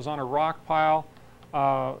clone. It was on a rock pile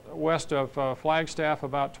west of Flagstaff,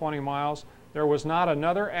 about 20 miles. There was not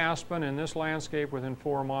another aspen in this landscape within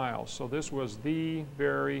 4 miles. So this was the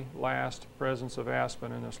very last presence of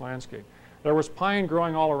aspen in this landscape. There was pine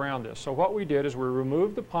growing all around this. So what we did is we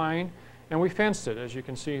removed the pine and we fenced it. As you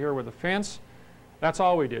can see here with the fence, that's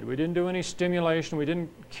all we did. We didn't do any stimulation. We didn't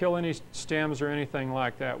kill any stems or anything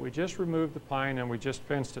like that. We just removed the pine and we just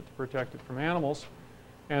fenced it to protect it from animals.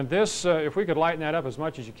 And this, if we could lighten that up as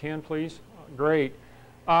much as you can, please, great.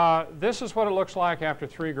 This is what it looks like after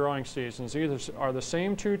 3 growing seasons. These are the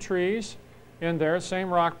same 2 trees in there,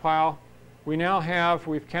 same rock pile. we now have,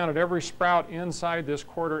 we've counted every sprout inside this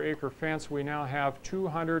quarter-acre fence. We now have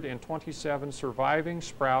 227 surviving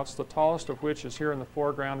sprouts, the tallest of which is here in the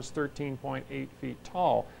foreground, is 13.8 feet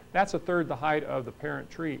tall. That's a third the height of the parent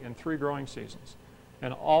tree in 3 growing seasons.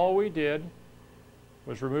 And all we did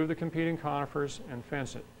was remove the competing conifers and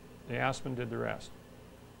fence it. The aspen did the rest.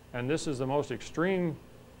 And this is the most extreme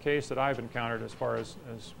case that I've encountered as far as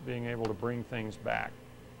being able to bring things back.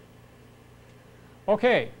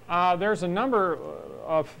 Okay, there's a number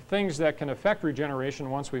of things that can affect regeneration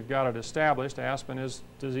once we've got it established. Aspen is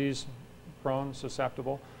disease-prone,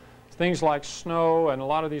 susceptible. Things like snow, and a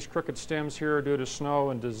lot of these crooked stems here are due to snow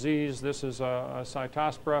and disease. This is a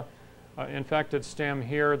cytospora infected stem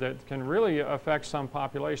here that can really affect some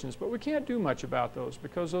populations, but we can't do much about those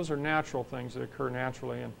because those are natural things that occur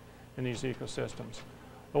naturally in these ecosystems.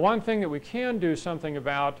 The one thing that we can do something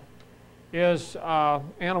about is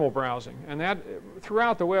animal browsing, and that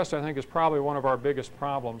throughout the West I think is probably one of our biggest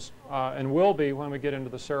problems, and will be when we get into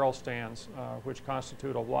the seral stands, which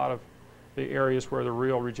constitute a lot of the areas where the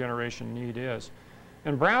real regeneration need is.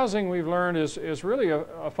 And browsing, we've learned, is really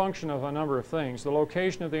a function of a number of things. The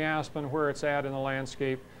location of the aspen, where it's at in the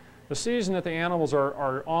landscape, the season that the animals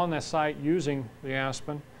are on the site using the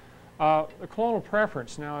aspen, the clonal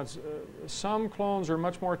preference. Now, some clones are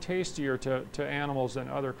much more tastier to animals than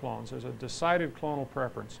other clones. There's a decided clonal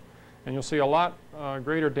preference. And you'll see a lot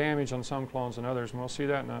greater damage on some clones than others, and we'll see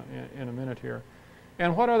that in a minute here.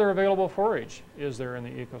 And what other available forage is there in the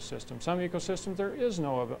ecosystem? Some ecosystems there is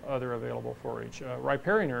no other available forage.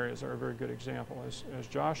 Riparian areas are a very good example, as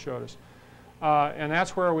Josh showed us. And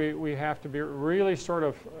that's where we have to be really sort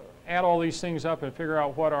of add all these things up and figure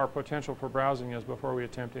out what our potential for browsing is before we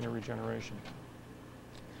attempt any regeneration.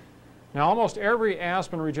 Now, almost every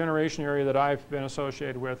aspen regeneration area that I've been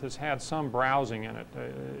associated with has had some browsing in it.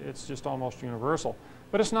 It's just almost universal.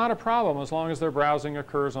 But it's not a problem as long as their browsing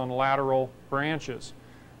occurs on lateral branches.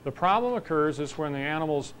 The problem occurs is when the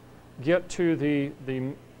animals get to the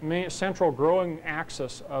main central growing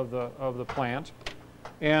axis of the plant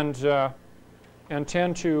and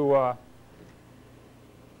tend to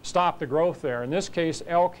stop the growth there. In this case,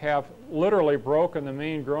 elk have literally broken the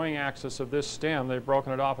main growing axis of this stem. They've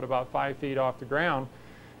broken it off at about 5 feet off the ground.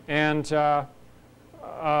 And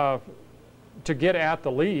to get at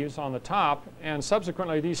the leaves on the top, and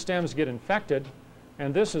subsequently these stems get infected,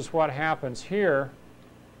 and this is what happens here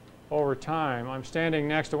over time. I'm standing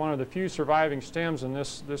next to one of the few surviving stems in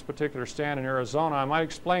this particular stand in Arizona. I might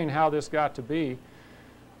explain how this got to be.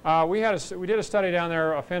 We did a study down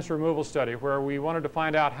there, a fence removal study, where we wanted to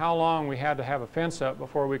find out how long we had to have a fence up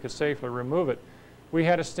before we could safely remove it. We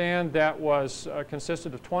had a stand that was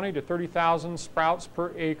consisted of 20 to 30,000 sprouts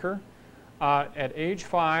per acre. At age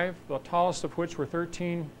 5, the tallest of which were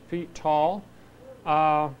 13 feet tall.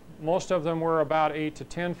 Most of them were about 8 to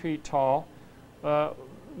 10 feet tall.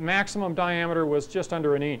 Maximum diameter was just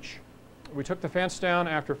under an inch. We took the fence down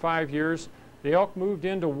after 5 years. The elk moved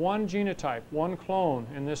into one genotype, one clone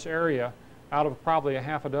in this area out of probably a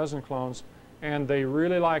half a dozen clones, and they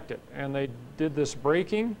really liked it. And they did this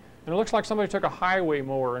breaking, and it looks like somebody took a highway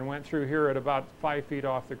mower and went through here at about 5 feet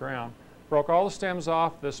off the ground. Broke all the stems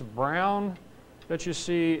off. This brown that you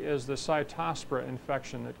see is the cytospora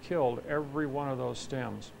infection that killed every one of those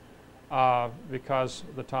stems because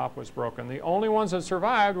the top was broken. The only ones that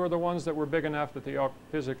survived were the ones that were big enough that the elk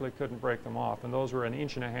physically couldn't break them off, and those were 1.5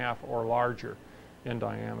 inches or larger in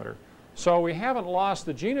diameter. So we haven't lost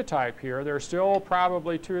the genotype here. There are still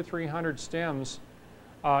probably 200 or 300 stems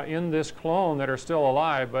in this clone that are still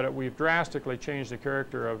alive, but we've drastically changed the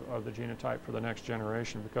character of the genotype for the next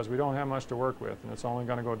generation because we don't have much to work with, and it's only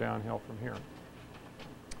going to go downhill from here.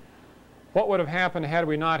 What would have happened had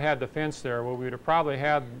we not had the fence there? Well, we would have probably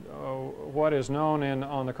had what is known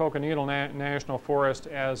on the Coconino National Forest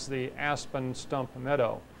as the aspen stump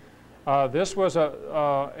meadow. This was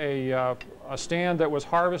a stand that was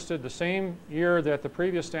harvested the same year that the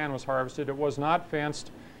previous stand was harvested. It was not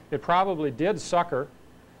fenced. It probably did sucker.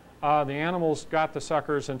 The animals got the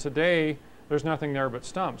suckers, and today there's nothing there but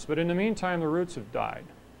stumps. But in the meantime, the roots have died.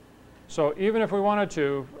 So even if we wanted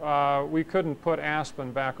to, we couldn't put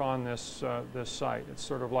aspen back on this site. It's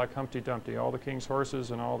sort of like Humpty Dumpty, all the king's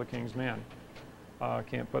horses and all the king's men.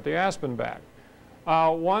 Can't put the aspen back.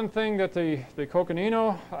 One thing that the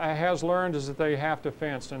Coconino has learned is that they have to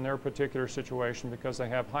fence in their particular situation because they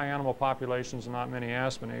have high animal populations and not many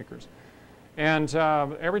aspen acres. And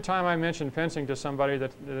every time I mention fencing to somebody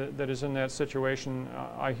that is in that situation,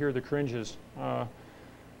 I hear the cringes.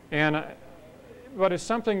 But it's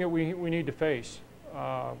something that we need to face.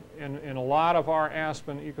 in a lot of our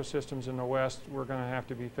aspen ecosystems in the West, we're going to have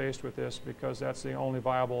to be faced with this because that's the only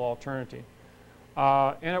viable alternative.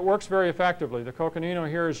 And it works very effectively. The coconino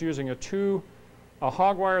here is using a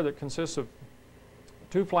hog wire that consists of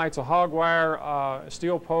 2 flights of hog wire,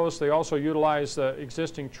 steel posts. They also utilize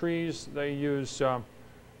existing trees. They use, let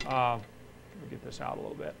me get this out a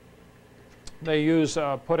little bit. They use,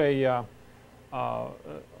 put a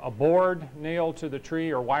board nailed to the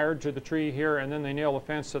tree or wired to the tree here, and then they nail the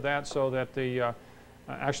fence to that so that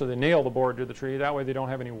actually they nail the board to the tree. That way they don't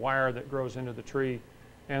have any wire that grows into the tree.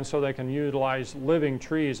 And so they can utilize living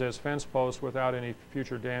trees as fence posts without any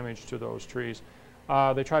future damage to those trees.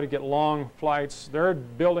 They try to get long flights. They're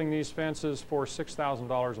building these fences for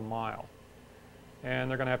 $6,000 a mile. And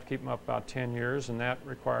they're going to have to keep them up about 10 years, and that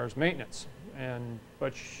requires maintenance.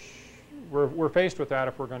 But we're faced with that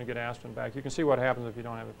if we're going to get aspen back. You can see what happens if you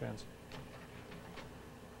don't have a fence.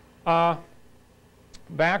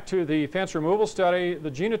 Back to the fence removal study,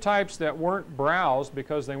 the genotypes that weren't browsed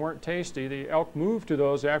because they weren't tasty, the elk moved to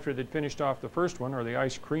those after they'd finished off the first one, or the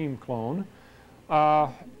ice cream clone.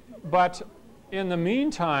 But in the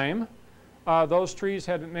meantime, those trees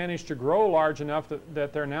had managed to grow large enough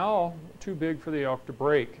that they're now too big for the elk to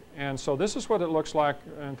break. And so this is what it looks like,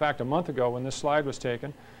 in fact, a month ago when this slide was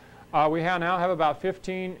taken. We now have about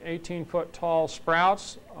 15, 18-foot tall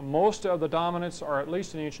sprouts. Most of the dominants are at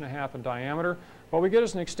least 1.5 inches in diameter. What we get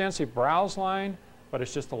is an extensive browse line, but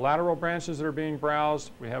it's just the lateral branches that are being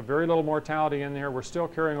browsed. We have very little mortality in there. We're still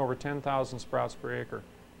carrying over 10,000 sprouts per acre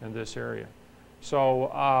in this area.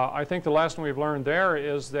 So I think the lesson we've learned there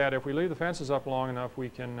is that if we leave the fences up long enough, we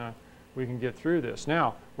can get through this.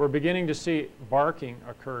 Now, we're beginning to see barking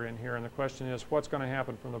occur in here, and the question is, what's going to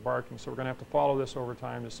happen from the barking? So we're going to have to follow this over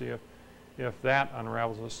time to see if that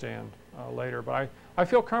unravels the stand later. But I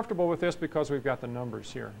feel comfortable with this because we've got the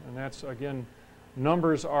numbers here, and that's, again,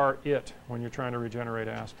 numbers are it when you're trying to regenerate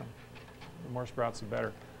aspen. The more sprouts, the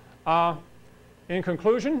better. In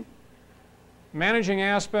conclusion, managing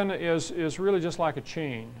aspen is really just like a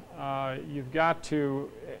chain. You've got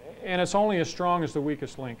to, and it's only as strong as the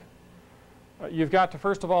weakest link. You've got to,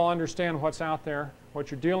 first of all, understand what's out there,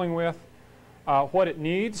 what you're dealing with, what it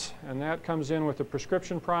needs, and that comes in with the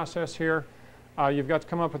prescription process here. You've got to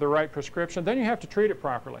come up with the right prescription. Then you have to treat it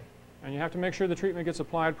properly. And you have to make sure the treatment gets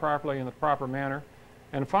applied properly in the proper manner.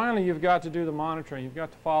 And finally, you've got to do the monitoring. You've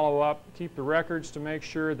got to follow up, keep the records to make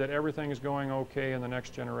sure that everything is going okay in the next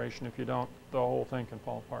generation. If you don't, the whole thing can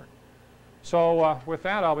fall apart. So with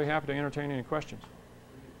that, I'll be happy to entertain any questions.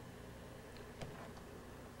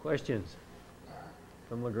 Questions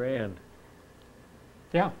from LeGrand?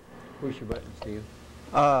 Yeah. Push your button, Steve.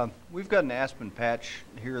 We've got an aspen patch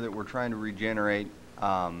here that we're trying to regenerate.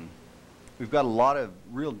 We've got a lot of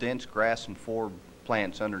real dense grass and forb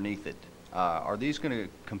plants underneath it. Are these going to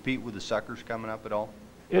compete with the suckers coming up at all?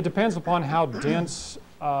 It depends upon how dense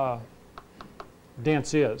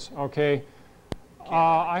is, okay?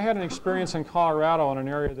 I had an experience in Colorado in an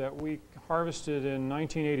area that we harvested in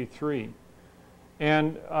 1983.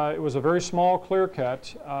 And it was a very small clear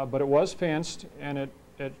cut, but it was fenced, and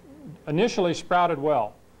it initially sprouted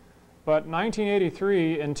well. But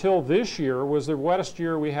 1983 until this year was the wettest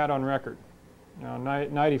year we had on record. Now,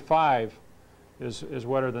 95 is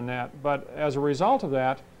wetter than that. But as a result of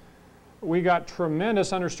that, we got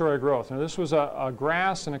tremendous understory growth. Now, this was a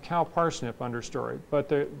grass and a cow parsnip understory. But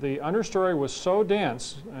the understory was so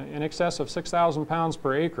dense, in excess of 6,000 pounds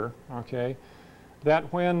per acre, okay,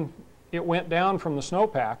 that when it went down from the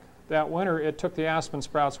snowpack that winter, it took the aspen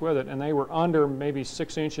sprouts with it, and they were under maybe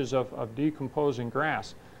 6 inches of decomposing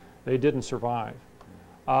grass. They didn't survive.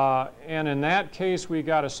 And in that case, we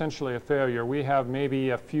got essentially a failure. We have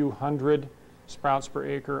maybe a few hundred sprouts per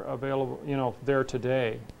acre available, you know, there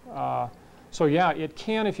today. So yeah, it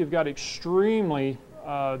can if you've got extremely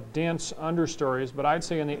dense understories, but I'd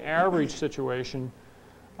say in the average situation,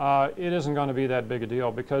 it isn't going to be that big a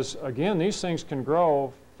deal because, again, these things can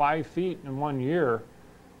grow 5 feet in 1 year.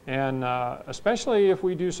 And especially if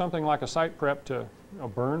we do something like a site prep to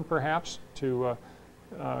burn, perhaps, to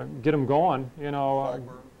get them going, you know. Fall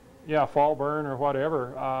burn. Yeah, fall burn or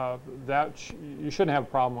whatever. You shouldn't have a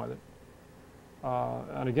problem with it.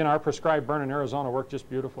 And again, our prescribed burn in Arizona worked just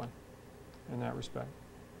beautifully in that respect.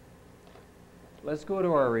 Let's go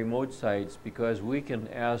to our remote sites because we can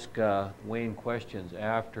ask Wayne questions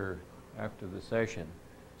after the session.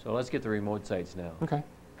 So let's get the remote sites now. Okay.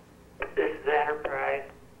 This is Enterprise.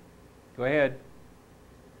 Go ahead.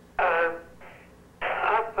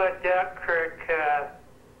 Up at Duck Creek,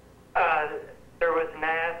 there was an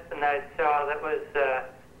aspen I saw that was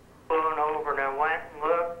blown over, and I went and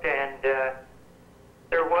looked, and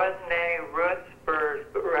there wasn't any root spurs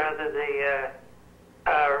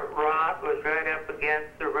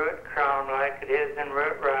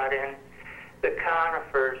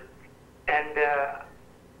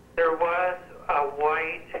there was a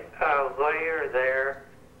white layer there,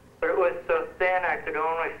 but it was so thin I could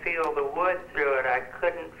only feel the wood through it. I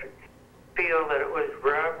couldn't feel that it was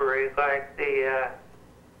rubbery like the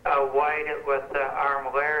white with the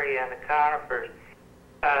armillaria and the conifers.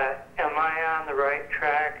 Am I on the right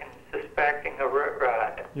track in suspecting a root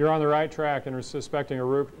rot? You're on the right track in suspecting a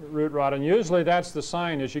root rot, and usually that's the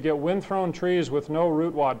sign is you get wind-thrown trees with no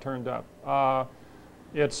root wad turned up.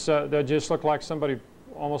 They just look like somebody,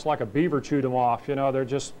 almost like a beaver chewed them off. You know,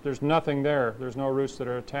 there's nothing there. There's no roots that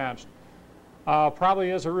are attached.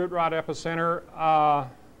 Probably is a root rot epicenter.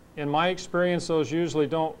 In my experience, those usually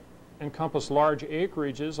don't encompass large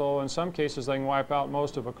acreages, although in some cases they can wipe out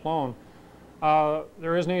most of a clone.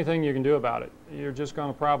 There isn't anything you can do about it. You're just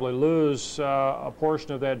going to probably lose a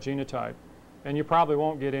portion of that genotype, and you probably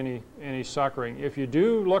won't get any suckering. If you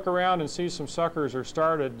do look around and see some suckers are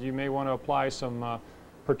started, you may want to apply some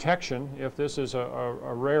protection if this is a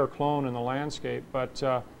rare clone in the landscape. But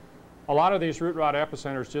a lot of these root rot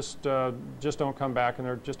epicenters just don't come back, and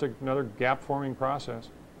they're just another gap-forming process.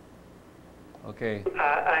 Okay.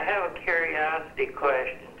 I have a curiosity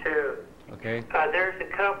question too. Okay. There's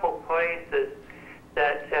a couple places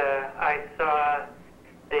that I saw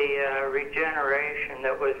the regeneration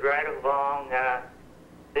that was right along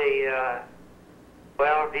the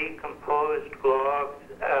well-decomposed logs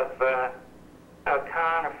of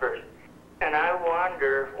conifers. And I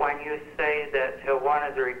wonder, when you say that one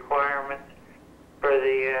of the requirements for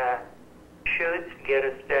the shoots to get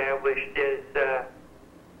established is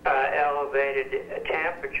elevated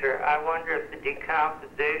temperature, I wonder if the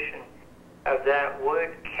decomposition of that wood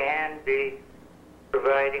can be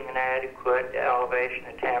providing an adequate elevation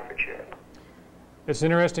of temperature. It's an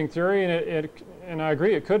interesting theory, and I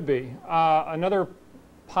agree it could be. Another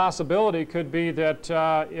possibility could be that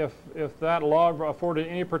if that log afforded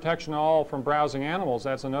any protection at all from browsing animals,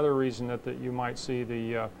 that's another reason that you might see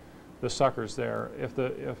the suckers there. If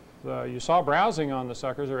you saw browsing on the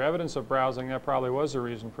suckers or evidence of browsing, that probably was the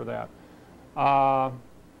reason for that.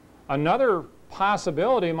 Another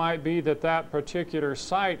possibility might be that that particular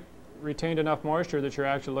site retained enough moisture that you're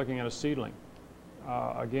actually looking at a seedling.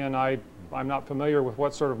 Again, I'm not familiar with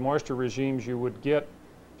what sort of moisture regimes you would get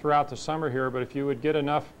throughout the summer here, but if you would get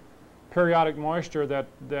enough periodic moisture that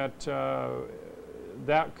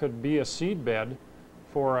could be a seed bed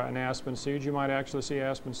for an aspen seed, you might actually see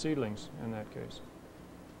aspen seedlings in that case.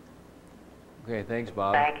 Okay, thanks,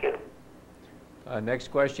 Bob. Thank you. Next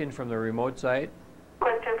question from the remote site.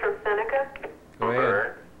 Question from Seneca. Go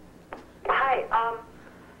ahead. Hi,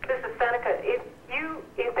 this is Seneca. If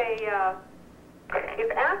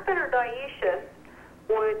aspen or dioecious,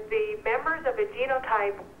 would the members of a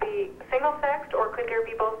genotype be single-sexed, or could there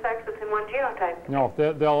be both sexes in one genotype? No,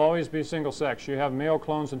 they'll always be single-sex. You have male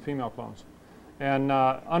clones and female clones. And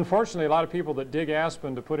unfortunately, a lot of people that dig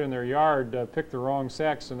aspen to put in their yard pick the wrong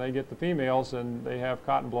sex, and they get the females, and they have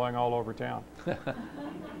cotton blowing all over town.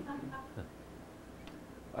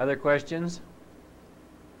 Other questions?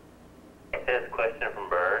 This question from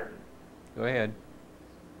Bird. Go ahead.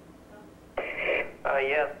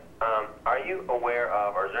 Yes. Are you aware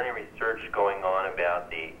of, or is there any research going on about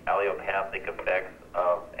the allelopathic effects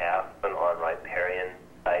of aspen on riparian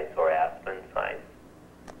sites or aspen sites?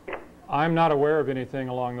 I'm not aware of anything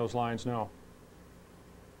along those lines, no.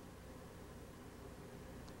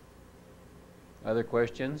 Other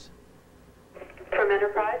questions? From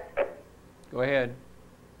Enterprise. Go ahead.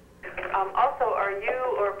 Also, are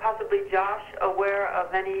you or possibly Josh aware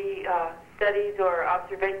of any studies or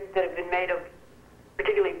observations that have been made of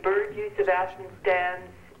particularly bird use of aspen stands,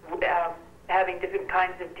 having different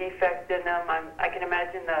kinds of defects in them? I can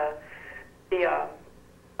imagine the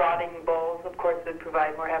rotting bolls, of course, would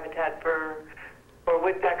provide more habitat for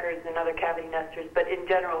woodpeckers and other cavity nesters, but in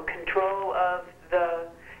general, control of the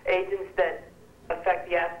agents that affect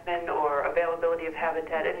the aspen or availability of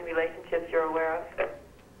habitat, any relationships you're aware of?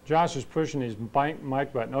 Josh is pushing his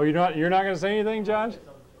mic button. Oh, you're not going to say anything, Josh?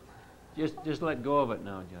 Just let go of it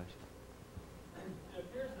now, Josh. It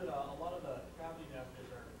appears that a lot of the cavity nesters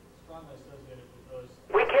are strongly associated with those.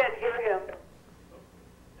 We can't hear him.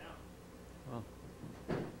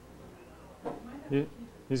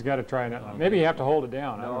 He's got to try it. Maybe you have to hold it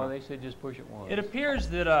down. No, they said just push it once. It appears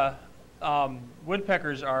that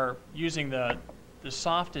woodpeckers are using the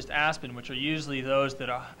softest aspen, which are usually those that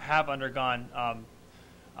have undergone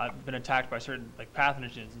been attacked by certain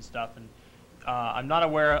pathogens and stuff. And I'm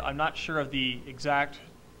not sure of the exact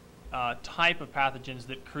type of pathogens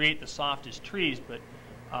that create the softest trees, but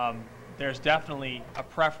there's definitely a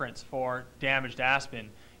preference for damaged aspen,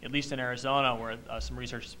 at least in Arizona, where some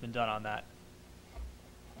research has been done on that.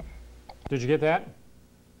 Did you get that?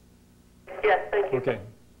 Yes, thank you. Okay.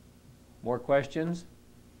 More questions?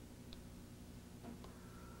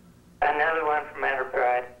 Another one from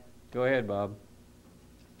Enterprise. Go ahead, Bob.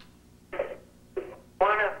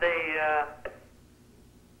 One of the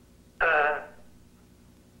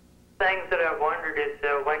things that I've wondered is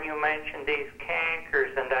when you mentioned these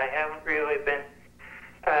cankers, and I haven't really been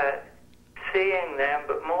seeing them,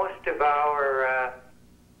 but most of our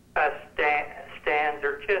stands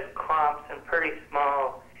are just clumps in pretty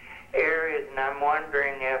small areas, and I'm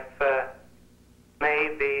wondering if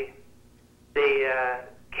maybe the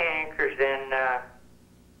cankers in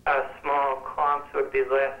small clumps would be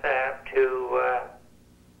less apt to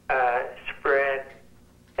spread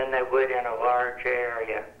than they would in a large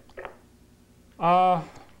area.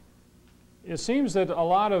 It seems that a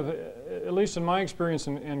lot of, at least in my experience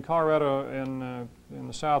in Colorado and in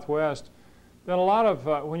the Southwest, that a lot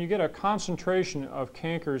of, when you get a concentration of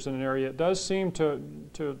cankers in an area, it does seem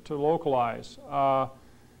to localize.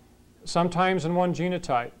 Sometimes in one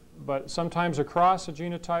genotype, but sometimes across a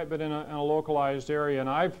genotype, but in a localized area. And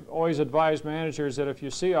I've always advised managers that if you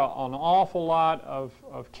see an awful lot of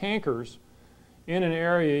cankers in an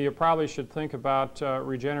area, you probably should think about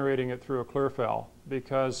regenerating it through a clear fell,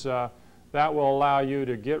 because that will allow you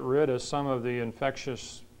to get rid of some of the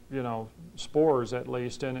infectious, spores at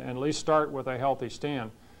least, and at least start with a healthy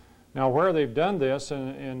stand. Now, where they've done this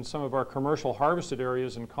in some of our commercial harvested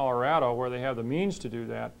areas in Colorado, where they have the means to do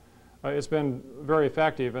that, it's been very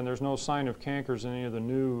effective, and there's no sign of cankers in any of the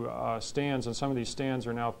new stands, and some of these stands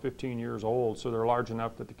are now 15 years old, so they're large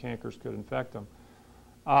enough that the cankers could infect them.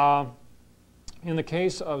 In the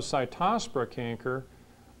case of Cytospora canker,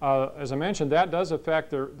 as I mentioned, that does affect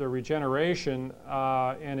the regeneration,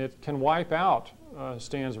 and it can wipe out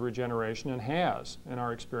stands of regeneration, and has in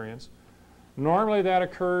our experience. Normally that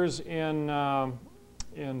occurs in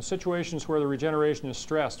situations where the regeneration is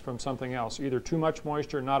stressed from something else, either too much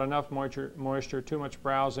moisture, not enough moisture, too much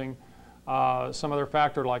browsing, some other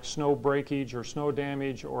factor like snow breakage or snow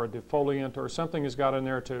damage or a defoliant or something has got in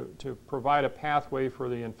there to provide a pathway for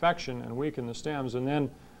the infection and weaken the stems, and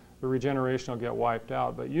then the regeneration will get wiped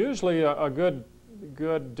out. But usually a good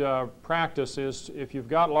practice is, if you've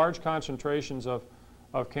got large concentrations of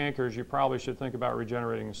cankers, you probably should think about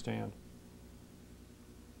regenerating the stand.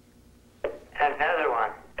 Another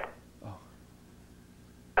one.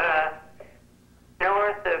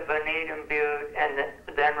 North of Needham Butte, and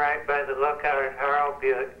then right by the lookout at Harl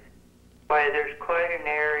Butte, why there's quite an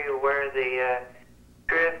area where the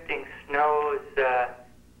drifting snows,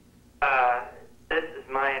 this is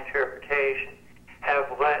my interpretation, have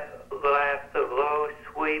left the low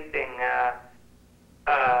sweeping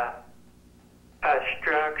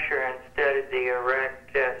structure instead of the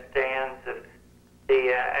erect stands of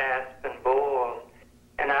the aspen boles.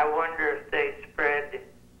 And I wonder if they spread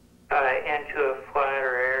into a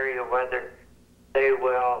flatter area, whether they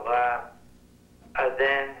will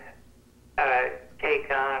then take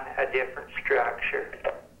on a different structure.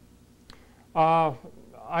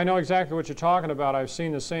 I know exactly what you're talking about. I've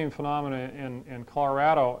seen the same phenomena in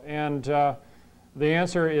Colorado, and the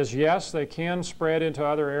answer is yes, they can spread into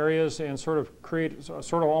other areas and sort of create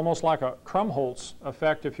sort of almost like a Krumholtz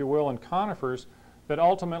effect, if you will, in conifers, that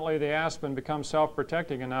ultimately the aspen becomes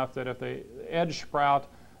self-protecting enough that if they edge sprout,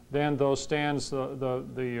 then those stands,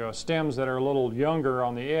 the stems that are a little younger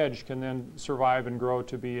on the edge can then survive and grow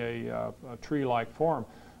to be a tree-like form.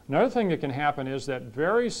 Another thing that can happen is that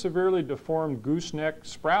very severely deformed gooseneck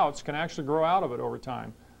sprouts can actually grow out of it over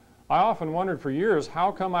time. I often wondered for years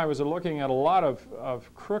how come I was looking at a lot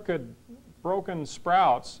of crooked, broken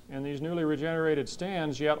sprouts in these newly regenerated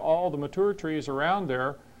stands, yet all the mature trees around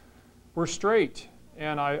there were straight.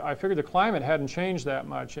 And I figured the climate hadn't changed that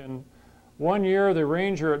much. And one year the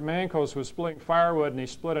ranger at Mancos was splitting firewood, and he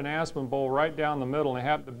split an aspen bowl right down the middle, and he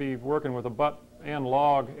happened to be working with a butt end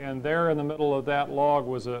log, and there in the middle of that log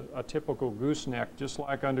was a typical gooseneck, just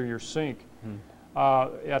like under your sink,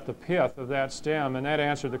 at the pith of that stem, and that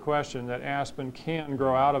answered the question that aspen can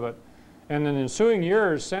grow out of it. And in the ensuing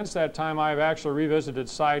years, since that time, I've actually revisited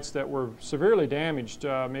sites that were severely damaged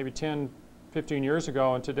maybe 10, 15 years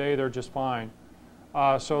ago, and today they're just fine.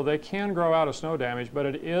 So they can grow out of snow damage, but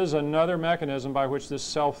it is another mechanism by which this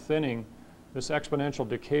self-thinning, this exponential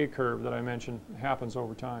decay curve that I mentioned, happens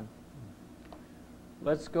over time.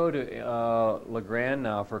 Let's go to LeGrand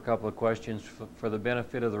now for a couple of questions for the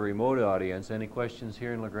benefit of the remote audience. Any questions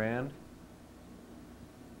here in LeGrand?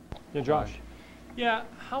 Yeah, Josh. Yeah,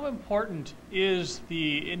 how important is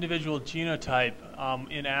the individual genotype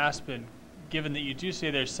in aspen, given that you do say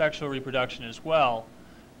there's sexual reproduction as well?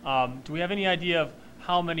 Do we have any idea of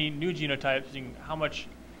how many new genotypes and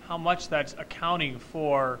how much that's accounting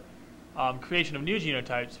for creation of new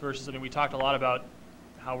genotypes versus, I mean, we talked a lot about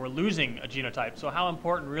how we're losing a genotype. So how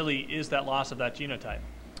important really is that loss of that genotype?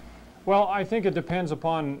 Well, I think it depends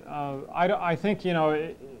upon, I think, you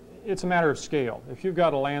know, it's a matter of scale. If you've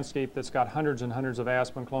got a landscape that's got hundreds and hundreds of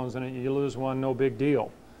aspen clones in it, you lose one, no big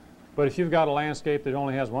deal. But if you've got a landscape that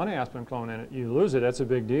only has one aspen clone in it, you lose it, that's a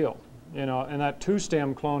big deal. You know, and that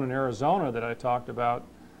two-stem clone in Arizona that I talked about,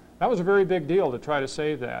 that was a very big deal to try to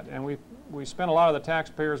save that. And we spent a lot of the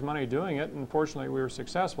taxpayers' money doing it, and fortunately we were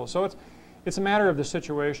successful. So it's a matter of the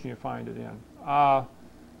situation you find it in.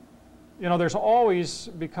 You know, there's always,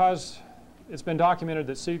 because it's been documented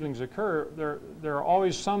that seedlings occur, there are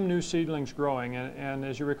always some new seedlings growing. And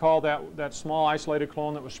as you recall, that small isolated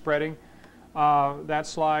clone that was spreading, that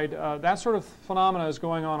slide, that sort of phenomena is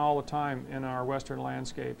going on all the time in our western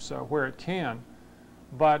landscapes where it can.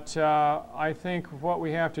 But I think what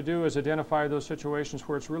we have to do is identify those situations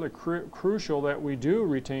where it's really crucial that we do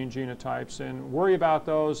retain genotypes and worry about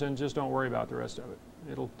those and just don't worry about the rest of it.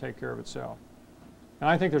 It'll take care of itself. And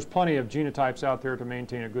I think there's plenty of genotypes out there to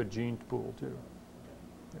maintain a good gene pool too.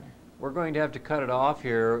 Yeah. We're going to have to cut it off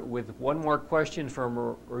here with one more question from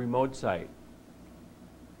a remote site.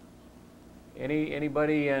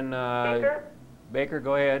 Anybody in Baker? Baker,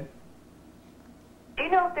 go ahead. Do you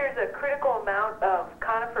know if there's a critical amount of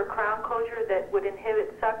conifer crown closure that would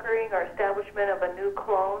inhibit suckering or establishment of a new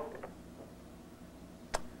clone?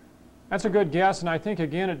 That's a good guess, and I think,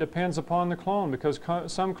 again, it depends upon the clone, because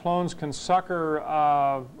some clones can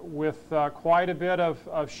sucker with quite a bit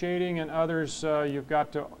of shading, and others you've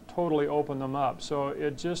got to totally open them up. So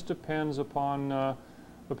it just depends upon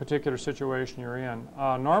the particular situation you're in.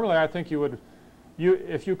 Normally, I think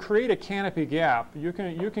if you create a canopy gap, you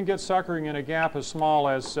can get suckering in a gap as small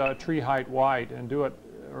as tree height wide and do it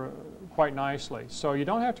quite nicely. So you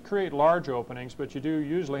don't have to create large openings, but you do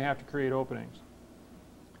usually have to create openings.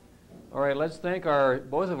 All right, let's thank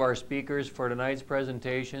both of our speakers for tonight's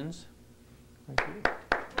presentations. Thank you.